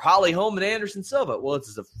except for Holly Holm and Anderson Silva. Well,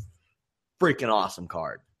 it's a freaking awesome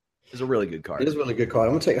card. It's a really good card. It is a really good card.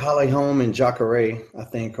 I'm going to take Holly Holm and Jacare, I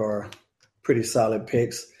think, are pretty solid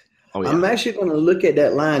picks. Oh, yeah. I'm actually going to look at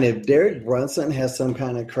that line. If Derek Brunson has some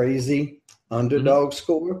kind of crazy underdog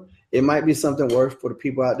score, it might be something worth for the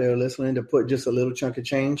people out there listening to put just a little chunk of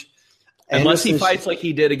change. Unless he fights like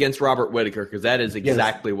he did against Robert Whittaker, because that is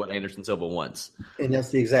exactly what Anderson Silva wants. And that's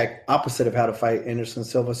the exact opposite of how to fight Anderson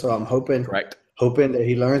Silva. So I'm hoping that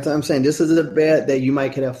he learns. I'm saying this is a bet that you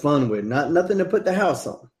might could have fun with. Nothing to put the house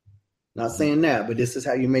on. Not saying that, but this is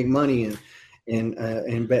how you make money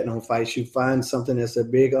in betting on fights. You find something that's a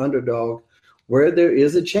big underdog where there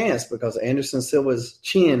is a chance, because Anderson Silva's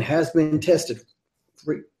chin has been tested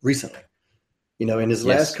recently. In his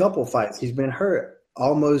last couple fights, he's been hurt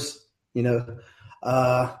almost. Bisping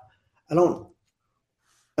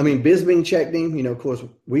checked him. Of course,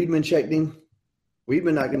 Weidman checked him.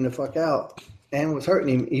 Weidman knocked him the fuck out and was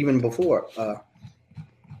hurting him even before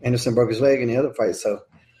Anderson broke his leg in the other fight. So,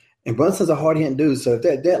 and Brunson's a hard-hitting dude. So if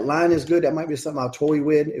that line is good, that might be something I'll toy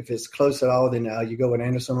with. If it's close at all, then you go with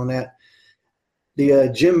Anderson on that.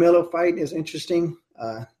 The Jim Miller fight is interesting.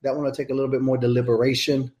 That one will take a little bit more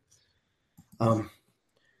deliberation.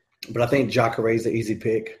 But I think Jacare is the easy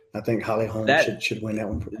pick. I think Holly Holm should win that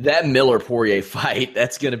one. That Miller-Poirier fight,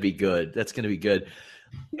 that's going to be good.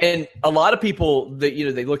 And a lot of people,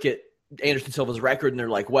 they look at Anderson Silva's record and they're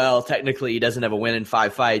like, well, technically he doesn't have a win in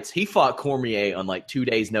 5 fights. He fought Cormier on 2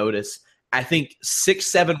 days' notice. I think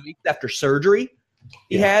 6-7 weeks after surgery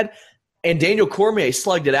he had. And Daniel Cormier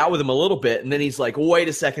slugged it out with him a little bit. And then he's like, wait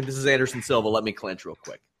a second, this is Anderson Silva. Let me clinch real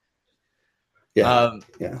quick. You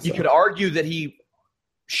could argue that he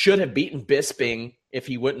should have beaten Bisping if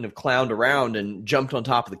he wouldn't have clowned around and jumped on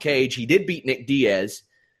top of the cage. He did beat Nick Diaz.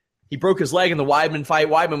 He broke his leg in the Weidman fight.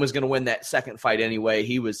 Weidman was going to win that second fight anyway.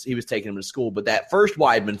 He was taking him to school. But that first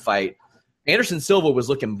Weidman fight, Anderson Silva was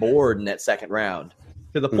looking bored in that second round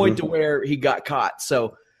to the point to where he got caught.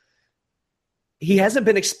 So he hasn't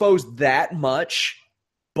been exposed that much.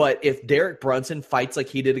 But if Derek Brunson fights like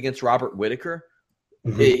he did against Robert Whittaker,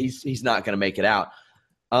 he's not going to make it out.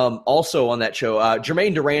 Also on that show,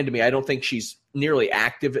 Jermaine Durandamy, I don't think she's nearly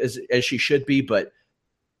active as she should be, but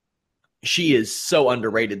she is so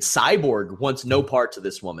underrated. Cyborg wants no parts of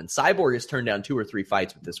this woman. Cyborg has turned down 2 or 3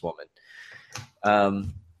 fights with this woman.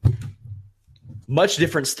 Much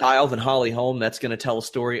different style than Holly Holm. That's going to tell a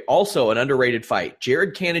story. Also an underrated fight.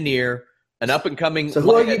 Jared Cannonier, an up-and-coming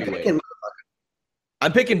who are you picking?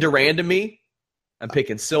 I'm picking Durandamy. I'm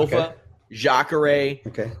picking Silva, Jacare.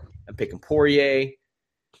 Okay. I'm picking Poirier.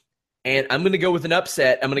 And I'm going to go with an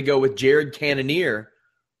upset. I'm going to go with Jared Cannonier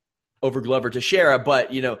over Glover Teixeira.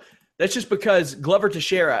 But, that's just because Glover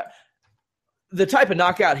Teixeira, the type of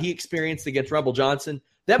knockout he experienced against Rumble Johnson,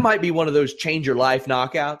 that might be one of those change-your-life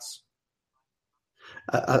knockouts.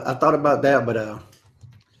 I thought about that, but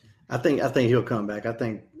I think he'll come back. I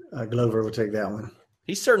think Glover will take that one.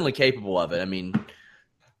 He's certainly capable of it. I mean,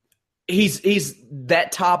 he's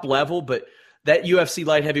that top level, but that UFC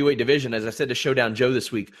light heavyweight division, as I said to Showdown Joe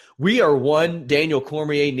this week, we are one Daniel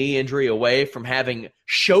Cormier knee injury away from having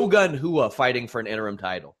Shogun Rua fighting for an interim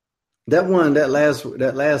title. The one that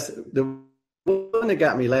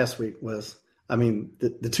got me last week was,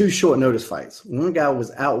 the two short notice fights. One guy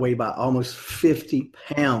was outweighed by almost 50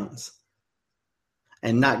 pounds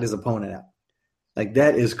and knocked his opponent out. Like,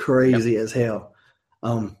 that is crazy as hell.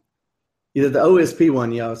 The OSP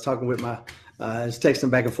one, I was talking with I was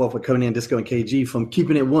texting back and forth with Conan, Disco, and KG from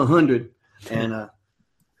Keeping It 100, and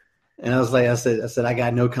I was like, I said, I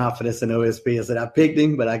got no confidence in OSP. I said, I picked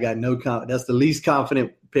him, but I got no confidence. That's the least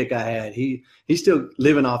confident pick I had. He's still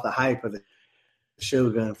living off the hype of the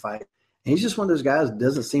Shogun fight. And he's just one of those guys that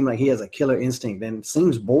doesn't seem like he has a killer instinct, and it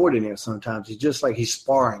seems bored in there sometimes. He's just like he's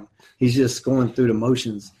sparring. He's just going through the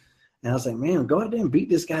motions. And I was like, man, go out there and beat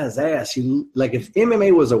this guy's ass. Like, if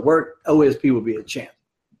MMA was a work, OSP would be a champ.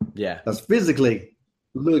 Yeah. Because physically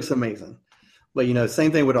looks amazing. But,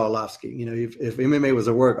 same thing with Arlovsky. If MMA was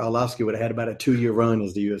a work, Arlovsky would have had about a 2-year run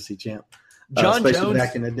as the UFC champ. Especially Jones,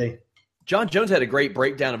 back in the day. John Jones had a great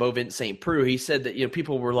breakdown of Ovince St. Preux. He said that,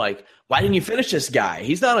 people were like, why didn't you finish this guy?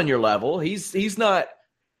 He's not on your level. He's not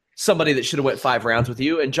somebody that should have went 5 rounds with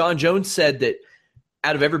you. And John Jones said that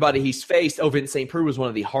out of everybody he's faced, Ovince St. Preux was one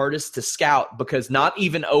of the hardest to scout because not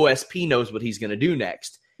even OSP knows what he's going to do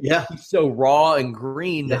next. Yeah. He's so raw and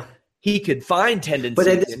green that he could find tendencies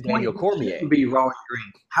in Daniel Cormier. He can be raw and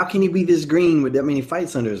green. How can he be this green with that many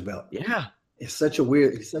fights under his belt? Yeah. He's such a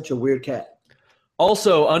weird cat.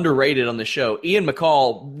 Also underrated on the show, Ian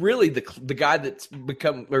McCall, really the guy that's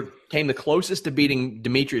came the closest to beating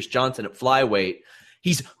Demetrius Johnson at flyweight.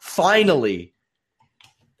 He's finally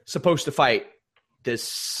supposed to fight this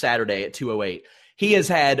Saturday at 208. He has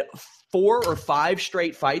had 4 or 5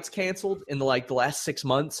 straight fights canceled in the last 6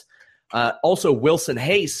 months. Also, Wilson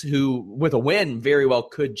Hayes, who with a win very well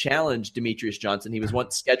could challenge Demetrius Johnson. He was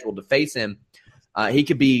once scheduled to face him. He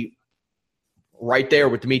could be right there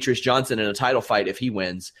with Demetrius Johnson in a title fight if he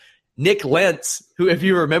wins. Nick Lentz, who, if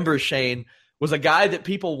you remember, Shane, was a guy that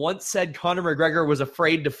people once said Conor McGregor was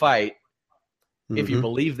afraid to fight. Mm-hmm. If you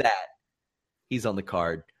believe that, he's on the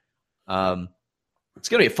card. It's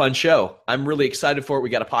going to be a fun show. I'm really excited for it. We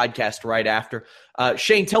got a podcast right after.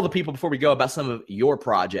 Shane, tell the people before we go about some of your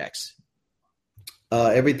projects.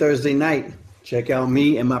 Every Thursday night, check out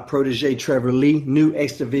me and my protege, Trevor Lee, new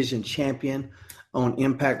X Division champion on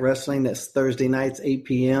Impact Wrestling. That's Thursday nights, 8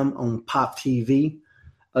 p.m. on Pop TV.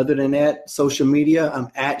 Other than that, social media, I'm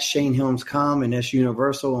at Shane Helms.com, and that's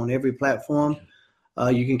universal on every platform.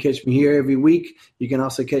 You can catch me here every week. You can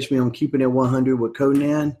also catch me on Keeping It 100 with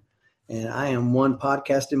Conan. And I am one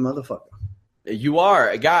podcasting motherfucker. You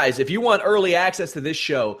are. Guys, if you want early access to this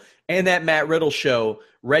show and that Matt Riddle show,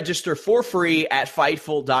 register for free at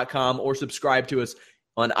Fightful.com or subscribe to us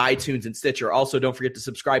on iTunes and Stitcher. Also, don't forget to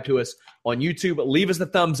subscribe to us on YouTube. Leave us a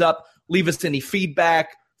thumbs up. Leave us any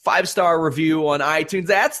feedback. 5-star review on iTunes.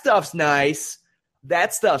 That stuff's nice.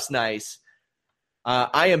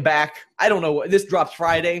 I am back. I don't know. This drops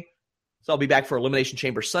Friday, so I'll be back for Elimination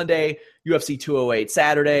Chamber Sunday, UFC 208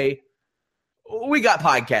 Saturday. We got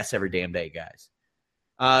podcasts every damn day, guys.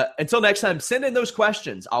 Until next time, send in those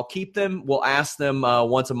questions. I'll keep them. We'll ask them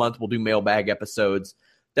once a month. We'll do mailbag episodes.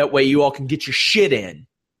 That way you all can get your shit in.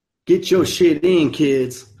 Get your shit in,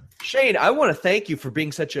 kids. Shane, I want to thank you for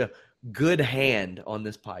being such a good hand on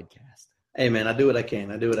this podcast. Hey, man, I do what I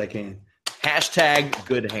can. Hashtag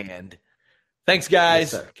good hand. Thanks,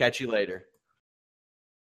 guys. Yes, catch you later.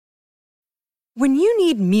 When you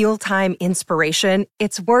need mealtime inspiration,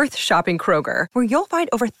 it's worth shopping Kroger, where you'll find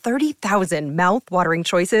over 30,000 mouth-watering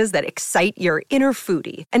choices that excite your inner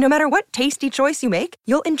foodie. And no matter what tasty choice you make,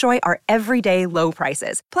 you'll enjoy our everyday low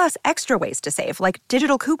prices, plus extra ways to save, like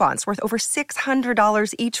digital coupons worth over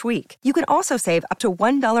 $600 each week. You can also save up to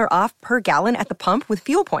 $1 off per gallon at the pump with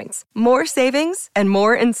fuel points. More savings and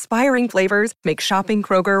more inspiring flavors make shopping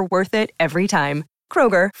Kroger worth it every time.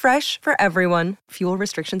 Kroger, fresh for everyone. Fuel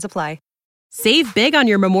restrictions apply. Save big on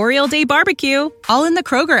your Memorial Day barbecue, all in the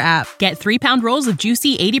Kroger app. Get 3-pound rolls of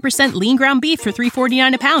juicy 80% lean ground beef for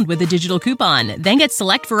 $3.49 a pound with a digital coupon. Then get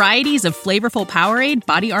select varieties of flavorful Powerade,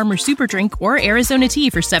 Body Armor Super Drink, or Arizona tea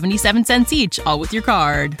for 77 cents each, all with your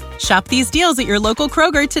card. Shop these deals at your local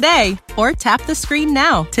Kroger today, or tap the screen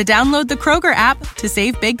now to download the Kroger app to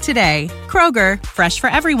save big today. Kroger, fresh for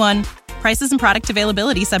everyone. Prices and product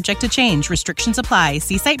availability subject to change. Restrictions apply.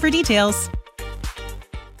 See site for details.